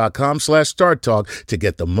IXL.com/StarTalk to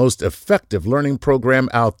get the most effective learning program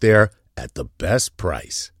out there at the best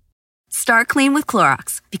price. Start clean with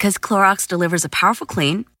Clorox, because Clorox delivers a powerful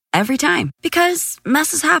clean every time. Because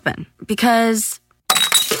messes happen. Because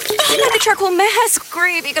the charcoal mask.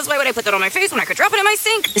 Great, because why would I put that on my face when I could drop it in my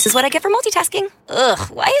sink? This is what I get for multitasking. Ugh,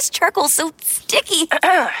 why is charcoal so sticky?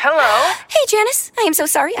 Hello? Hey, Janice. I am so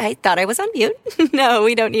sorry. I thought I was on mute. No,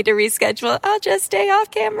 we don't need to reschedule. I'll just stay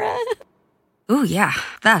off camera. Ooh, yeah,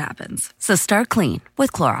 that happens. So start clean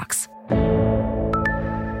with Clorox.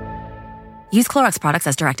 Use Clorox products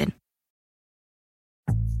as directed.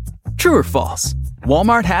 True or false?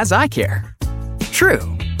 Walmart has eye care.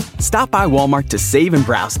 True. Stop by Walmart to save and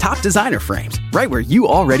browse top designer frames right where you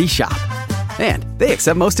already shop. And they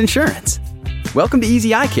accept most insurance. Welcome to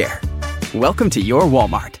Easy Eye Care. Welcome to your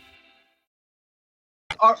Walmart.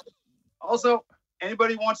 Also,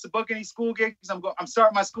 anybody wants to book any school gigs, I'm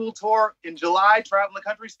starting my school tour in July, traveling the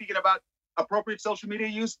country, speaking about appropriate social media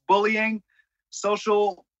use, bullying,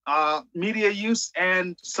 social media use,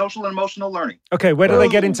 and social and emotional learning. Okay, where do they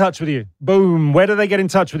get in touch with you? Boom. Where do they get in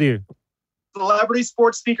touch with you?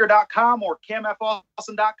 CelebritySportsSpeaker.com or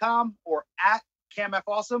CamFAwesome.com or at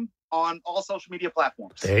CamFAwesome on all social media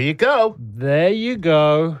platforms. There you go. There you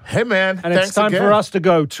go. Hey, man. And it's time for us to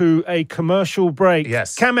go to a commercial break.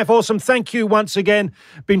 Yes. Cam F. Awesome, thank you once again.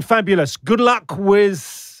 Been fabulous. Good luck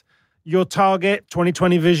with your target,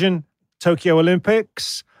 2020 vision, Tokyo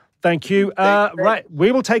Olympics. Thank you. Right,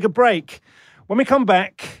 we will take a break. When we come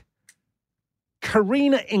back,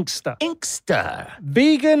 Karina Inkster.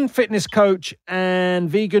 Vegan fitness coach and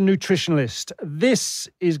vegan nutritionalist. This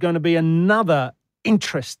is going to be another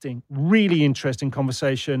interesting, really interesting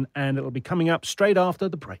conversation, and it'll be coming up straight after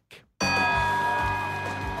the break.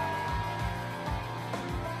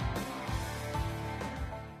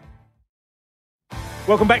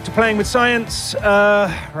 Welcome back to Playing with Science.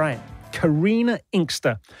 Right, Karina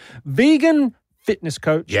Inkster, vegan fitness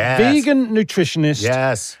coach, vegan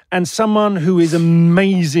nutritionist, and someone who is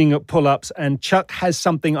amazing at pull-ups. And Chuck has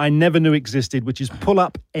something I never knew existed, which is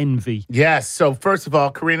pull-up envy. Yes. So first of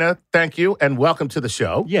all, Karina, thank you and welcome to the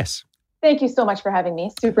show. Yes. Thank you so much for having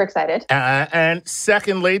me. Super excited. And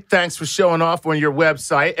secondly, thanks for showing off on your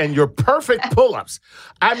website and your perfect pull-ups.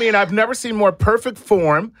 I mean, I've never seen more perfect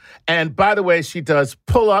form. And by the way, she does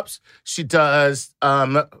pull-ups. She does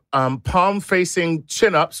palm-facing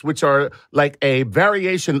chin-ups, which are like a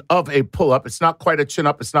variation of a pull-up. It's not quite a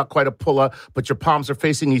chin-up. It's not quite a pull-up, but your palms are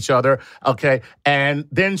facing each other. Okay. And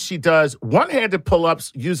then she does one-handed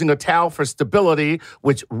pull-ups using a towel for stability,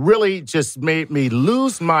 which really just made me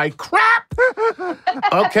lose my crap.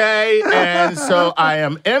 Okay, and so I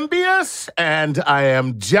am envious and I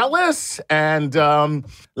am jealous, and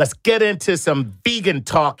let's get into some vegan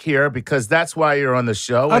talk here because that's why you're on the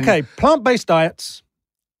show. Okay, plant-based diets.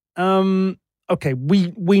 Okay,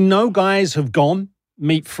 we know guys have gone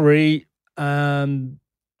meat-free. There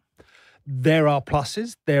are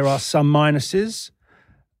pluses, there are some minuses.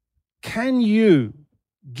 Can you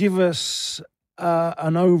give us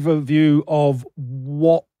an overview of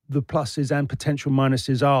what the pluses and potential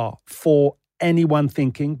minuses are for anyone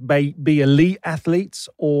thinking, be elite athletes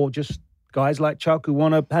or just guys like Chuck who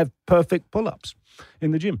want to have perfect pull-ups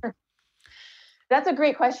in the gym? That's a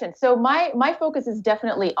great question. So my focus is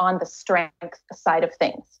definitely on the strength side of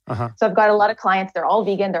things. So I've got a lot of clients. They're all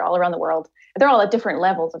vegan. They're all around the world. They're all at different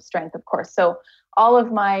levels of strength, of course. So all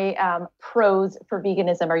of my pros for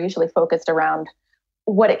veganism are usually focused around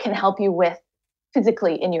what it can help you with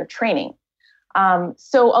physically in your training.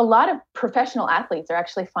 So a lot of professional athletes are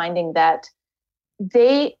actually finding that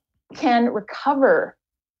they can recover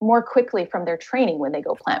more quickly from their training when they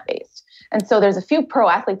go plant-based. And so there's a few pro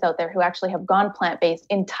athletes out there who actually have gone plant-based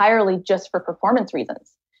entirely just for performance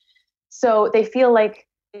reasons. So they feel like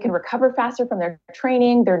they can recover faster from their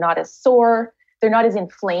training. They're not as sore. They're not as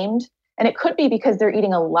inflamed. And it could be because they're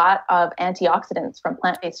eating a lot of antioxidants from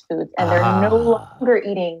plant-based foods, and they're no longer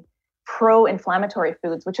eating pro-inflammatory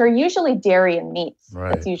foods, which are usually dairy and meats.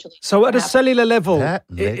 Right. That's usually so at a cellular level,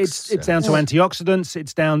 it's down to antioxidants.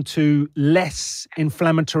 It's down to less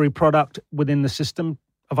inflammatory product within the system.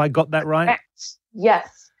 Have I got that right?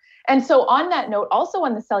 Yes. And so on that note, also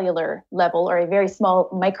on the cellular level or a very small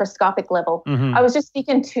microscopic level, I was just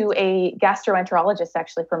speaking to a gastroenterologist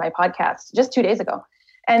actually for my podcast just 2 days ago.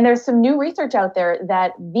 And there's some new research out there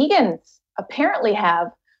that vegans apparently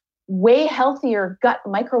have way healthier gut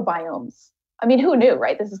microbiomes. I mean, who knew,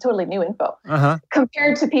 right? This is totally new info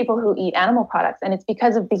compared to people who eat animal products. And it's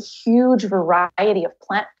because of the huge variety of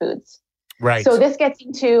plant foods. Right. So this gets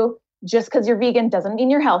into just because you're vegan doesn't mean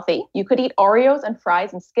you're healthy. You could eat Oreos and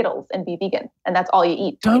fries and Skittles and be vegan. And that's all you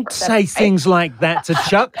eat. Don't say things like that to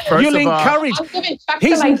Chuck. You'll encourage. I'm giving Chuck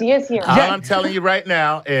some ideas here. All I'm telling you right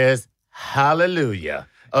now is hallelujah.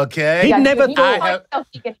 Okay? He never I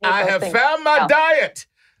have found my diet.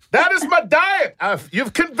 That is my diet.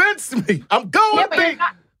 You've convinced me. I'm going vegan.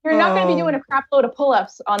 You're not going to be doing a crap load of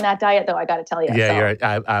pull-ups on that diet, though, I got to tell you. Yeah,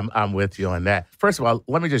 I'm with you on that. First of all,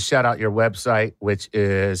 let me just shout out your website, which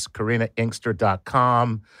is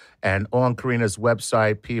KarinaInkster.com. And on Karina's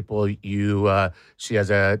website, people, she has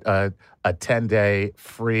a 10-day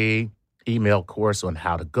free email course on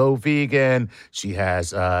how to go vegan. She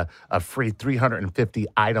has a free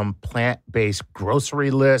 350-item plant-based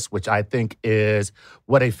grocery list, which I think is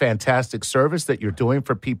what a fantastic service that you're doing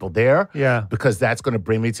for people there. Yeah. Because that's going to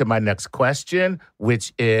bring me to my next question,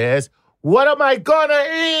 which is, what am I going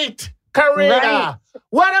to eat? Karina, Right.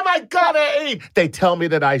 what am I gonna eat? They tell me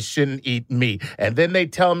that I shouldn't eat meat. And then they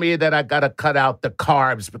tell me that I gotta cut out the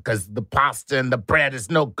carbs because the pasta and the bread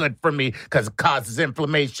is no good for me because it causes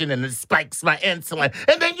inflammation and it spikes my insulin.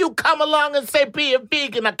 And then you come along and say, be a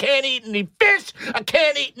vegan. I can't eat any fish. I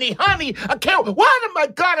can't eat any honey. What am I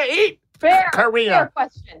gonna eat? Karina.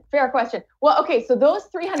 Fair question. Well, okay, so those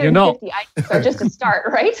 350 items are just a start,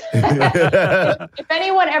 right? If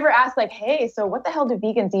anyone ever asks, like, hey, so what the hell do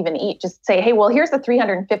vegans even eat? Just say, hey, well, here's the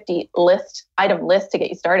 350 item list to get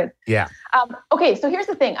you started. Yeah. Okay, so here's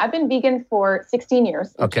the thing. I've been vegan for 16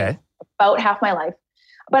 years. Okay. About half my life.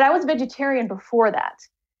 But I was vegetarian before that.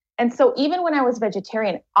 And so even when I was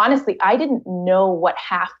vegetarian, honestly, I didn't know what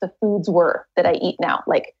half the foods were that I eat now.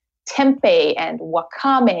 Like tempeh and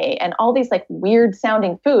wakame and all these like weird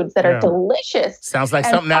sounding foods that are delicious. Sounds like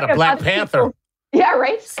something out of Black Panther. Yeah,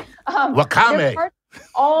 right? Wakame.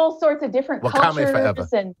 All sorts of different Wakame cultures forever.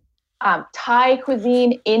 and Thai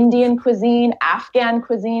cuisine, Indian cuisine, Afghan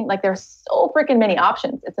cuisine. Like there's so freaking many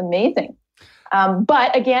options. It's amazing.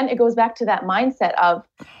 But again, it goes back to that mindset of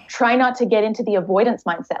try not to get into the avoidance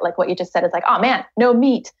mindset. Like what you just said is like, oh man, no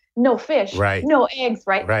meat, no fish, no eggs,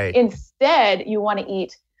 right? Instead, you want to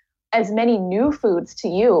eat as many new foods to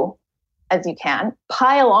you as you can,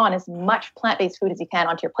 pile on as much plant-based food as you can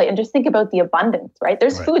onto your plate, and just think about the abundance, right?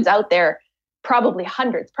 There's foods out there, probably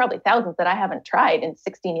hundreds, probably thousands that I haven't tried in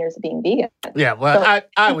 16 years of being vegan. Yeah, well, So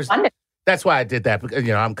I was, abundant. that's why I did that, because,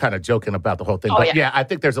 you know, I'm kind of joking about the whole thing. But yeah, I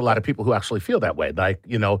think there's a lot of people who actually feel that way. Like,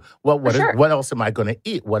 you know, well, what else am I going to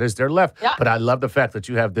eat? What is there left? Yeah. But I love the fact that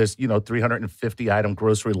you have this, 350-item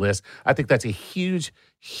grocery list. I think that's a huge,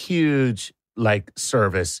 huge,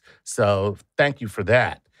 service. So thank you for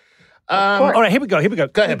that. All right, here we go.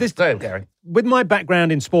 Go ahead, Gary. With my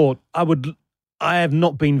background in sport, I have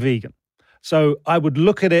not been vegan. So I would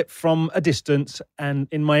look at it from a distance and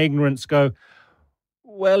in my ignorance go,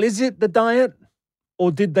 well, is it the diet?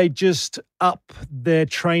 Or did they just up their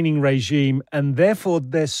training regime and therefore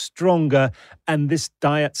they're stronger and this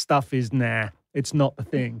diet stuff is it's not the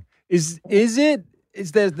thing? Is it?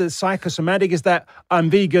 Is there the psychosomatic? Is that I'm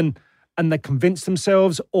vegan and they convince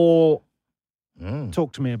themselves? Or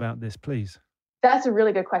talk to me about this, please. That's a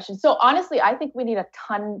really good question. So honestly, I think we need a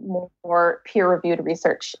ton more peer-reviewed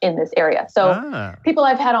research in this area. So people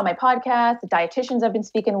I've had on my podcast, the dietitians I've been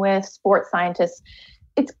speaking with, sports scientists,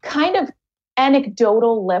 it's kind of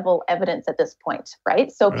anecdotal level evidence at this point,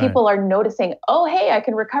 right? So people are noticing, oh, hey, I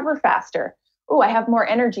can recover faster. Oh, I have more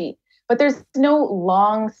energy. But there's no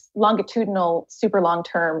longitudinal, super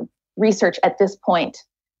long-term research at this point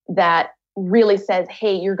that really says,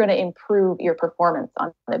 hey, you're going to improve your performance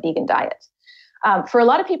on a vegan diet. For a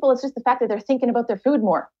lot of people, it's just the fact that they're thinking about their food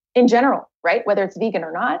more in general, right? Whether it's vegan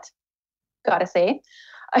or not, gotta say.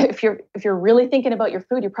 If you're really thinking about your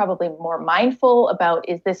food, you're probably more mindful about,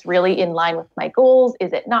 is this really in line with my goals?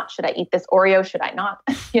 Is it not? Should I eat this Oreo? Should I not?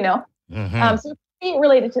 So it's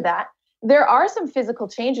related to that. There are some physical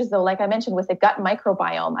changes, though, like I mentioned with the gut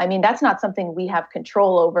microbiome. I mean, that's not something we have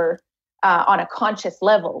control over on a conscious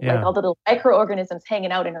level, like all the little microorganisms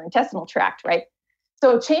hanging out in our intestinal tract, right?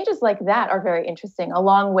 So changes like that are very interesting,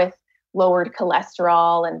 along with lowered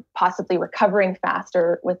cholesterol and possibly recovering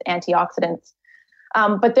faster with antioxidants.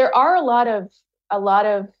 But there are a lot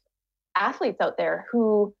of athletes out there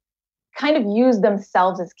who kind of use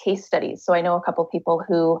themselves as case studies. So I know a couple of people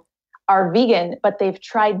who are vegan, but they've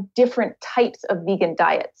tried different types of vegan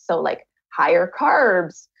diets. So like higher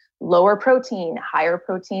carbs, lower protein, higher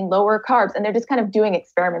protein, lower carbs. And they're just kind of doing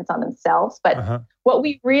experiments on themselves. But what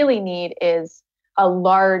we really need is a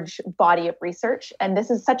large body of research. And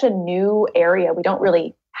this is such a new area. We don't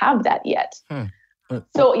really have that yet.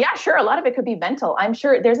 So yeah, sure. A lot of it could be mental. I'm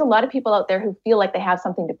sure there's a lot of people out there who feel like they have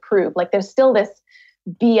something to prove. Like there's still this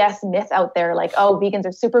BS myth out there, like, oh, vegans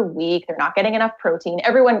are super weak. They're not getting enough protein.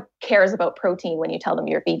 Everyone cares about protein when you tell them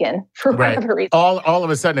you're vegan for whatever reason. All of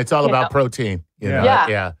a sudden, it's all about protein.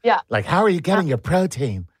 Yeah. Like, how are you getting your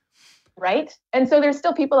protein? Right. And so there's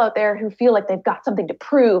still people out there who feel like they've got something to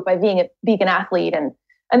prove by being a vegan athlete. And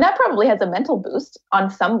that probably has a mental boost on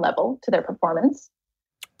some level to their performance.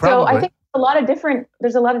 Probably. So I think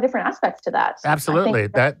there's a lot of different aspects to that. Absolutely.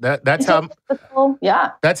 That's how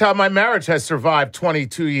that's how my marriage has survived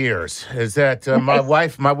 22 years. Is that my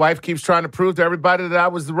wife keeps trying to prove to everybody that I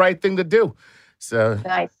was the right thing to do. So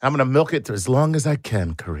Nice. I'm going to milk it as long as I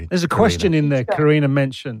can, Karina. There's a question in there Sure. Karina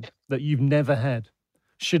mentioned that you've never had.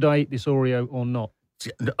 Should I eat this Oreo or not?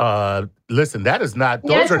 Listen, that is not.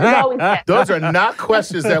 The answer is always yes. Those are not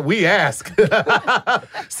questions that we ask.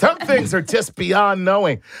 Some things are just beyond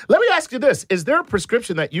knowing. Let me ask you this. Is there a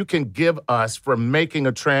prescription that you can give us for making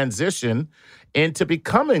a transition into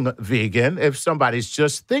becoming vegan if somebody's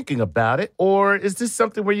just thinking about it? Or is this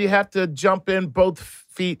something where you have to jump in both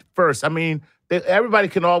feet first? I mean, everybody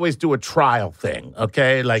can always do a trial thing,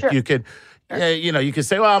 okay? Like Sure. you could... you know, you can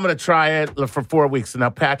say, well, I'm going to try it for 4 weeks. And now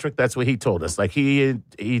Patrick, that's what he told us. Like he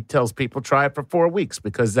tells people try it for 4 weeks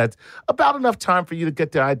because that's about enough time for you to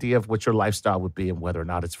get the idea of what your lifestyle would be and whether or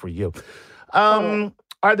not it's for you.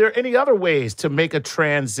 Are there any other ways to make a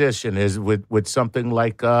transition? Is with something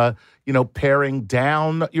like, paring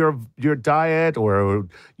down your diet or,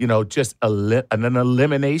 just an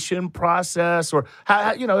elimination process? Or,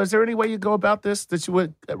 how, is there any way you go about this that you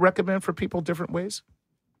would recommend for people different ways?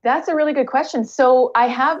 That's a really good question. So I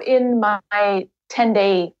have in my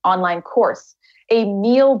 10-day online course a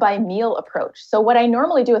meal by meal approach. So what I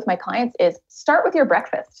normally do with my clients is start with your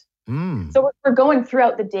breakfast. So we're going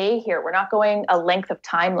throughout the day here. We're not going a length of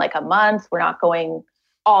time like a month. We're not going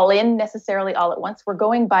all in necessarily all at once. We're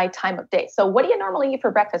going by time of day. So what do you normally eat for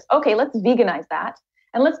breakfast? Okay, let's veganize that.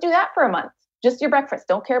 And let's do that for a month. Just your breakfast.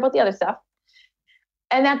 Don't care about the other stuff.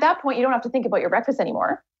 And at that point, you don't have to think about your breakfast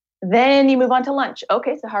anymore. Then you move on to lunch.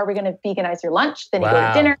 Okay, so how are we going to veganize your lunch? Then you go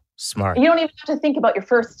to dinner. Smart. You don't even have to think about your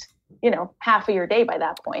first, half of your day by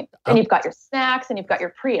that point. Then you've got your snacks and you've got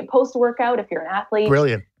your pre and post workout if you're an athlete.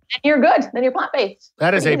 Brilliant. And you're good. Then you're plant-based.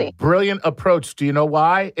 That is Pretty a easy. brilliant approach. Do you know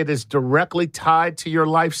why? It is directly tied to your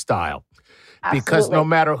lifestyle. Because no Absolutely.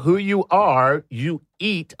 matter who you are, you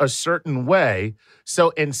eat a certain way. So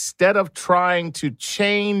instead of trying to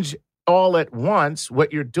change all at once,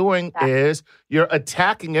 what you're doing is you're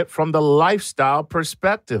attacking it from the lifestyle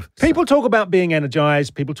perspective. People talk about being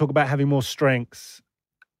energized. People talk about having more strength.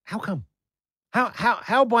 How come?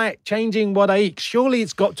 How by changing what I eat? Surely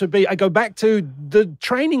it's got to be, I go back to the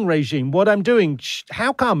training regime, what I'm doing.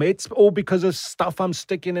 How come? It's all because of stuff I'm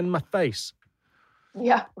sticking in my face.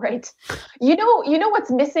 Yeah, right. You know what's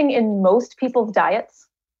missing in most people's diets?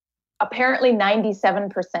 Apparently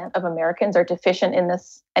 97% of Americans are deficient in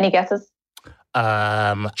this. Any guesses?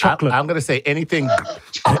 Chocolate. I'm going to say anything.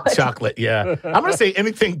 Chocolate, yeah. I'm going to say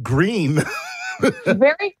anything green.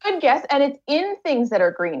 Very good guess. And it's in things that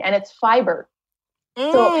are green, and it's fiber.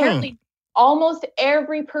 So apparently almost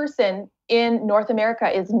every person in North America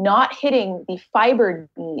is not hitting the fiber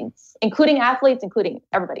needs, including athletes, including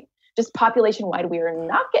everybody. Just population-wide, we are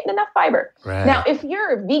not getting enough fiber. Right. Now, if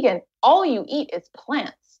you're a vegan, all you eat is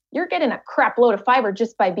plants. You're getting a crap load of fiber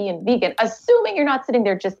just by being vegan, assuming you're not sitting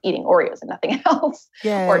there just eating Oreos and nothing else.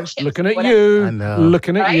 Or chips, Looking at whatever. you. I know.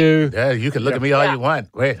 Looking at Right? you. Yeah, you can look at me all you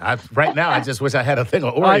want. Wait, right now, I just wish I had a thing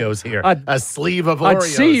of Oreos here. A sleeve of Oreos. I'd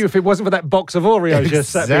see you if it wasn't for that box of Oreos just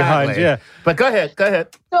sat behind. Yeah. But go ahead.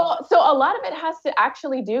 So a lot of it has to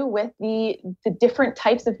actually do with the different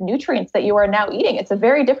types of nutrients that you are now eating. It's a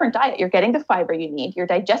very different diet. You're getting the fiber you need. Your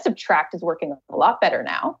digestive tract is working a lot better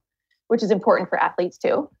now, which is important for athletes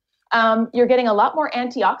too. You're getting a lot more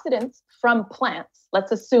antioxidants from plants. Let's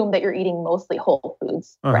assume that you're eating mostly whole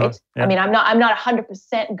foods, right? Yeah. I mean, I'm not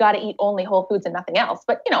 100% got to eat only whole foods and nothing else,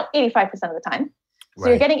 but 85% of the time. So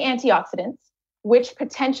you're getting antioxidants, which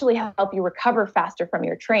potentially help you recover faster from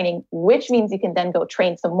your training, which means you can then go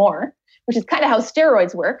train some more, which is kind of how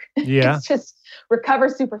steroids work. Yeah. It's just recover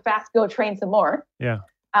super fast, go train some more. Yeah.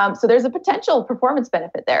 So there's a potential performance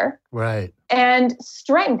benefit there. Right. And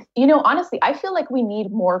strength, honestly, I feel like we need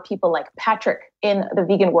more people like Patrick in the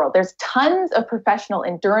vegan world. There's tons of professional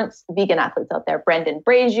endurance vegan athletes out there. Brendan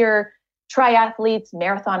Brazier, triathletes,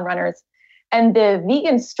 marathon runners. And the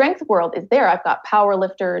vegan strength world is there. I've got power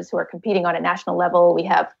lifters who are competing on a national level. We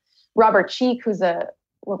have Robert Cheek, who's a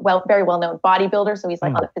very well-known bodybuilder. So he's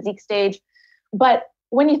like on the physique stage. But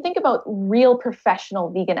when you think about real professional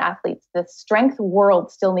vegan athletes, the strength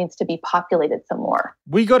world still needs to be populated some more.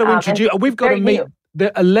 We got to introduce, we've got to meet new.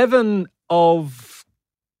 the 11 of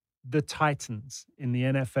the Titans in the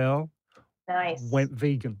NFL Nice. went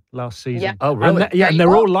vegan last season. Yeah. Oh, really? And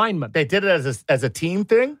they're all linemen. They did it as a team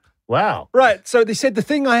thing? Wow. Right. So they said the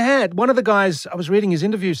thing I had, one of the guys, I was reading his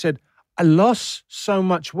interview, said, I lost so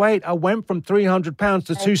much weight. I went from 300 pounds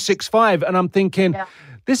to 265. And I'm thinking,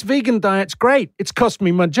 this vegan diet's great. It's cost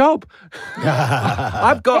me my job.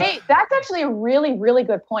 Hey, that's actually a really, really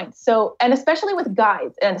good point. So, and especially with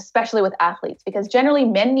guys and especially with athletes, because generally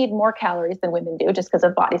men need more calories than women do just because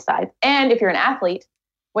of body size. And if you're an athlete,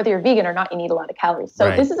 whether you're vegan or not, you need a lot of calories.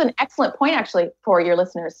 So this is an excellent point actually for your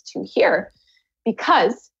listeners to hear.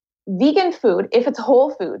 because vegan food, if it's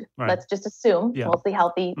whole food, Right. let's just assume Yeah. mostly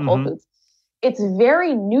healthy whole foods, it's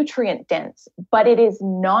very nutrient dense, but it is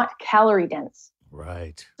not calorie dense.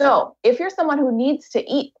 Right. So if you're someone who needs to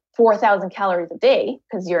eat 4,000 calories a day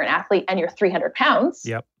because you're an athlete and you're 300 pounds,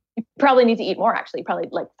 Yep. you probably need to eat more, actually, probably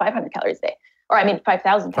like 500 calories a day. Or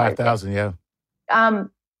 5,000 calories. 5,000, yeah.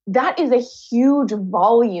 That is a huge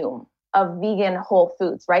volume of vegan whole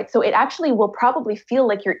foods, right? So it actually will probably feel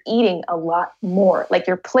like you're eating a lot more, like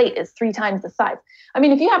your plate is 3 times the size. I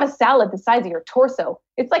mean, if you have a salad the size of your torso,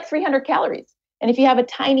 it's like 300 calories. And if you have a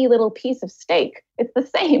tiny little piece of steak, it's the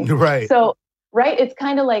same. Right. So, right, it's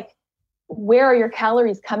kind of like, where are your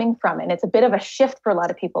calories coming from? And it's a bit of a shift for a lot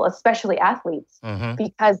of people, especially athletes,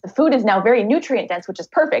 because the food is now very nutrient dense, which is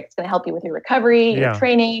perfect. It's going to help you with your recovery, your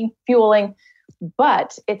training, fueling,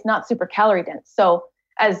 but it's not super calorie dense. So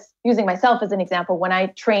as using myself as an example, when I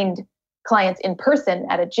trained clients in person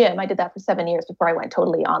at a gym, I did that for 7 years before I went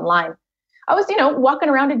totally online. I was, walking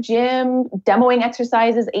around a gym, demoing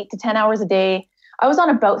exercises 8 to 10 hours a day. I was on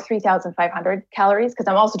about 3,500 calories because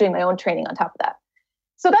I'm also doing my own training on top of that.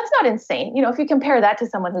 So that's not insane. If you compare that to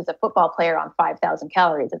someone who's a football player on 5,000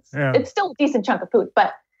 calories, it's still a decent chunk of food.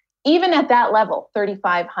 But even at that level,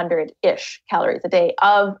 3,500-ish calories a day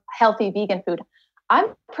of healthy vegan food, I'm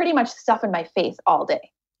pretty much stuffing my face all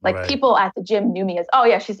day. Like people at the gym knew me as, oh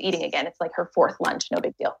yeah, she's eating again. It's like her 4th lunch, no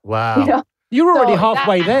big deal. Wow. You're already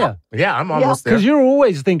halfway there. Yeah, I'm almost there. Because you're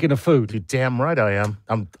always thinking of food. You're damn right I am.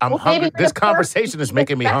 I'm hungry. This conversation is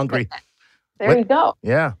making me hungry. There you go.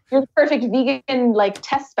 Yeah. You're the perfect vegan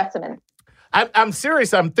test specimen. I'm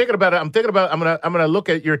serious. I'm thinking about it. I'm gonna look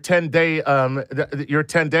at your 10-day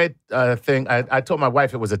thing. I told my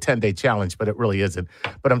wife it was a 10-day challenge, but it really isn't.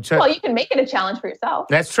 But I'm Well, you can make it a challenge for yourself.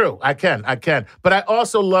 That's true. I can. But I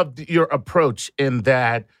also loved your approach in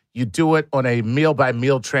that you do it on a meal by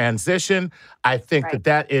meal transition. I think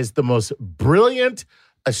that is the most brilliant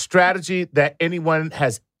strategy that anyone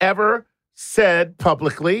has ever said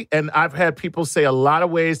publicly, and I've had people say a lot of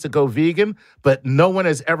ways to go vegan, but no one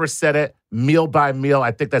has ever said it meal by meal.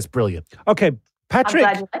 I think that's brilliant. Okay,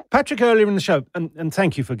 Patrick earlier in the show, and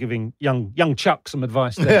thank you for giving young Chuck some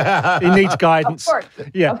advice there. He needs guidance. Of course.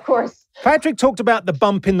 Of course. Patrick talked about the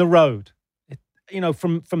bump in the road.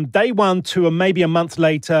 From day one to maybe a month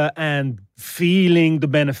later, and feeling the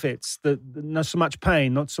benefits. Not so much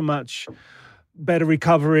pain, not so much better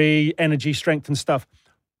recovery, energy, strength, and stuff.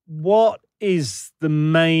 What is the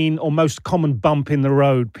main or most common bump in the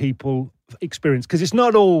road people experience? Because it's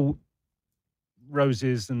not all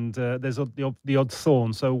roses and there's the odd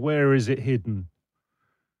thorn. So where is it hidden?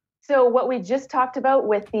 So what we just talked about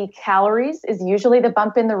with the calories is usually the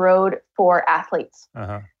bump in the road for athletes.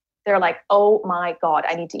 They're like, oh my God,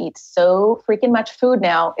 I need to eat so freaking much food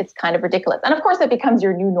now. It's kind of ridiculous. And of course, that becomes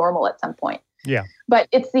your new normal at some point. Yeah. But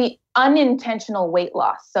it's the unintentional weight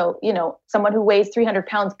loss. So, someone who weighs 300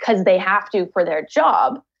 pounds because they have to for their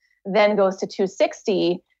job, then goes to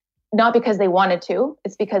 260, not because they wanted to,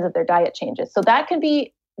 it's because of their diet changes. So that can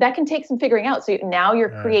take some figuring out. So now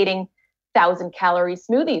you're creating 1,000-calorie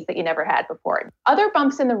smoothies that you never had before. Other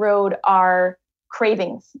bumps in the road are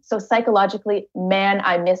cravings. So psychologically, man,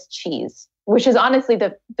 I miss cheese, which is honestly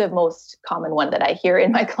the most common one that I hear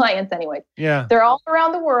in my clients anyway. Yeah. They're all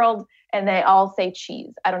around the world and they all say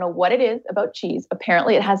cheese. I don't know what it is about cheese.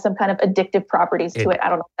 Apparently it has some kind of addictive properties to it. I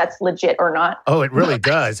don't know if that's legit or not. Oh, it really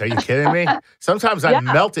does. Are you kidding me? Sometimes I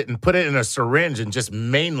melt it and put it in a syringe and just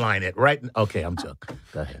mainline it, right? Okay, I'm joking.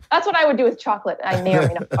 Go ahead. That's what I would do with chocolate. I may or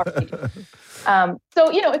may not already do. So,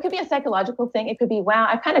 it could be a psychological thing. It could be, wow,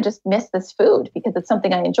 I kind of just miss this food because it's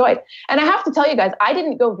something I enjoyed. And I have to tell you guys, I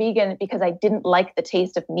didn't go vegan because I didn't like the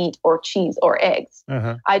taste of meat or cheese or eggs.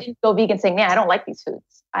 I didn't go vegan saying, man, I don't like these foods.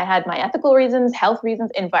 I had my ethical reasons, health reasons,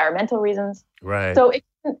 environmental reasons. Right. So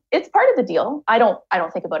it's part of the deal. I don't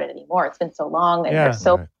think about it anymore. It's been so long. And there's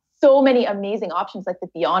so many amazing options like the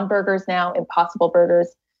Beyond Burgers now, Impossible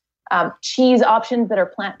Burgers, cheese options that are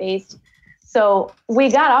plant-based. So we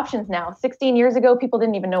got options now. 16 years ago, people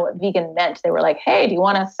didn't even know what vegan meant. They were like, hey, do you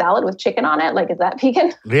want a salad with chicken on it? Like, is that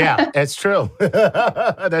vegan? Yeah, that's true.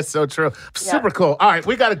 That's so true. Super cool. All right,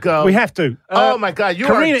 we got to go. We have to. Oh, my God.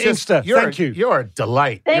 Karina Inkster, thank you. You're a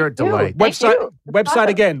delight. You're a delight. Website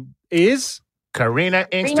again is?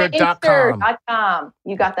 KarinaInkster.com.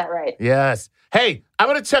 You got that right. Yes. Hey, I'm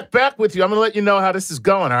going to check back with you. I'm going to let you know how this is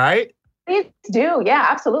going, all right? Please do. Yeah,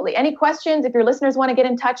 absolutely. Any questions, if your listeners want to get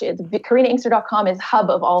in touch, it's KarinaInkster.com is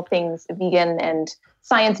hub of all things vegan and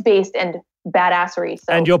science-based and badassery.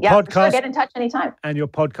 So, and your podcast, get in touch anytime. And your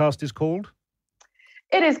podcast is called?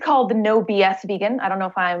 It is called the No BS Vegan. I don't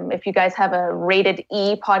know if you guys have a rated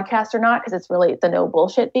E podcast or not, because it's really the No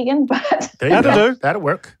Bullshit Vegan. But that'll do. That'll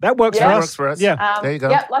work. That works for us. Works for us. Yeah. There you go.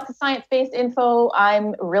 Yeah, lots of science-based info.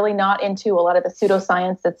 I'm really not into a lot of the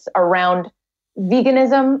pseudoscience that's around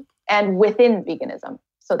veganism and within veganism.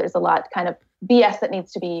 So there's a lot kind of BS that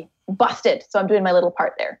needs to be busted. So I'm doing my little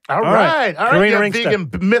part there. All right. Karina you vegan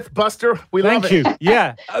myth buster. We love Thank you.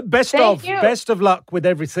 Yeah. Best of luck with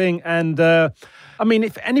everything. And I mean,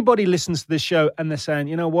 if anybody listens to this show and they're saying,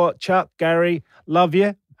 you know what, Chuck, Gary, love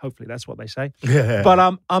you. Hopefully that's what they say. Yeah.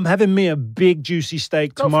 But I'm having me a big juicy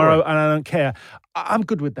steak tomorrow and I don't care. I'm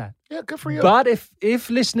good with that. Yeah, good for you. But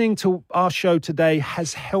if listening to our show today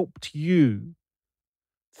has helped you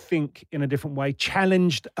think in a different way,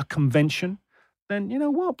 challenged a convention, then you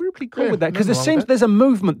know what, we're really cool with that. Because it seems there's a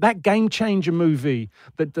movement, that Game Changer movie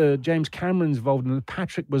that James Cameron's involved in, that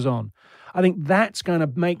Patrick was on. I think that's going to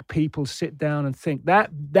make people sit down and think.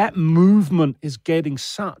 That movement is getting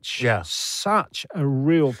such a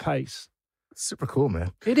real pace. Super cool,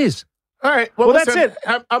 man. It is. All right. Well, listen, that's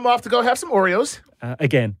it. I'm off to go have some Oreos.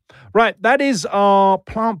 Again. Right. That is our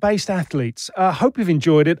plant-based athletes. I hope you've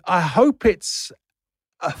enjoyed it. I hope it's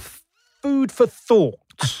a food for thought.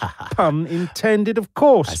 Pun intended, of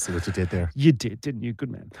course. I see what you did there. You did, didn't you?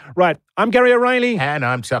 Good man. Right. I'm Gary O'Reilly. And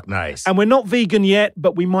I'm Chuck Nice. And we're not vegan yet,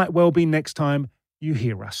 but we might well be next time you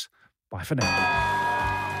hear us. Bye for now.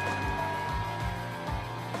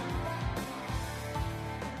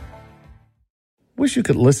 Wish you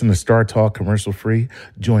could listen to Star Talk commercial-free?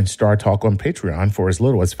 Join Star Talk on Patreon for as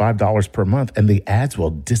little as $5 per month, and the ads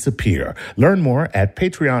will disappear. Learn more at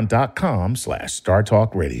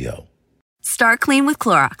patreon.com/StarTalkRadio. Start clean with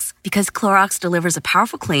Clorox, because Clorox delivers a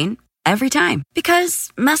powerful clean every time.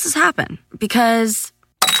 Because messes happen. Because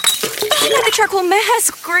the charcoal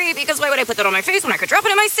mask, great, because why would I put that on my face when I could drop it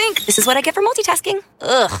in my sink? This is what I get for multitasking.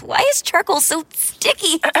 Ugh, why is charcoal so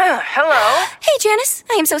sticky? Hello? Hey, Janice,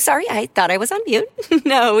 I am so sorry. I thought I was on mute.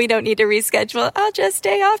 No, we don't need to reschedule. I'll just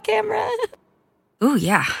stay off camera. Ooh,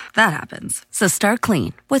 yeah, that happens. So start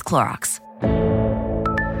clean with Clorox.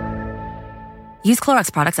 Use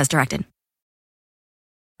Clorox products as directed.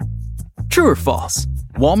 True or false?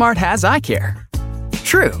 Walmart has eye care.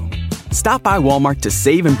 True. Stop by Walmart to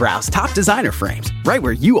save and browse top designer frames right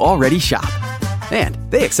where you already shop. And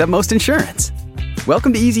they accept most insurance.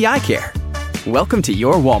 Welcome to Easy Eye Care. Welcome to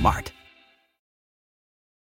your Walmart.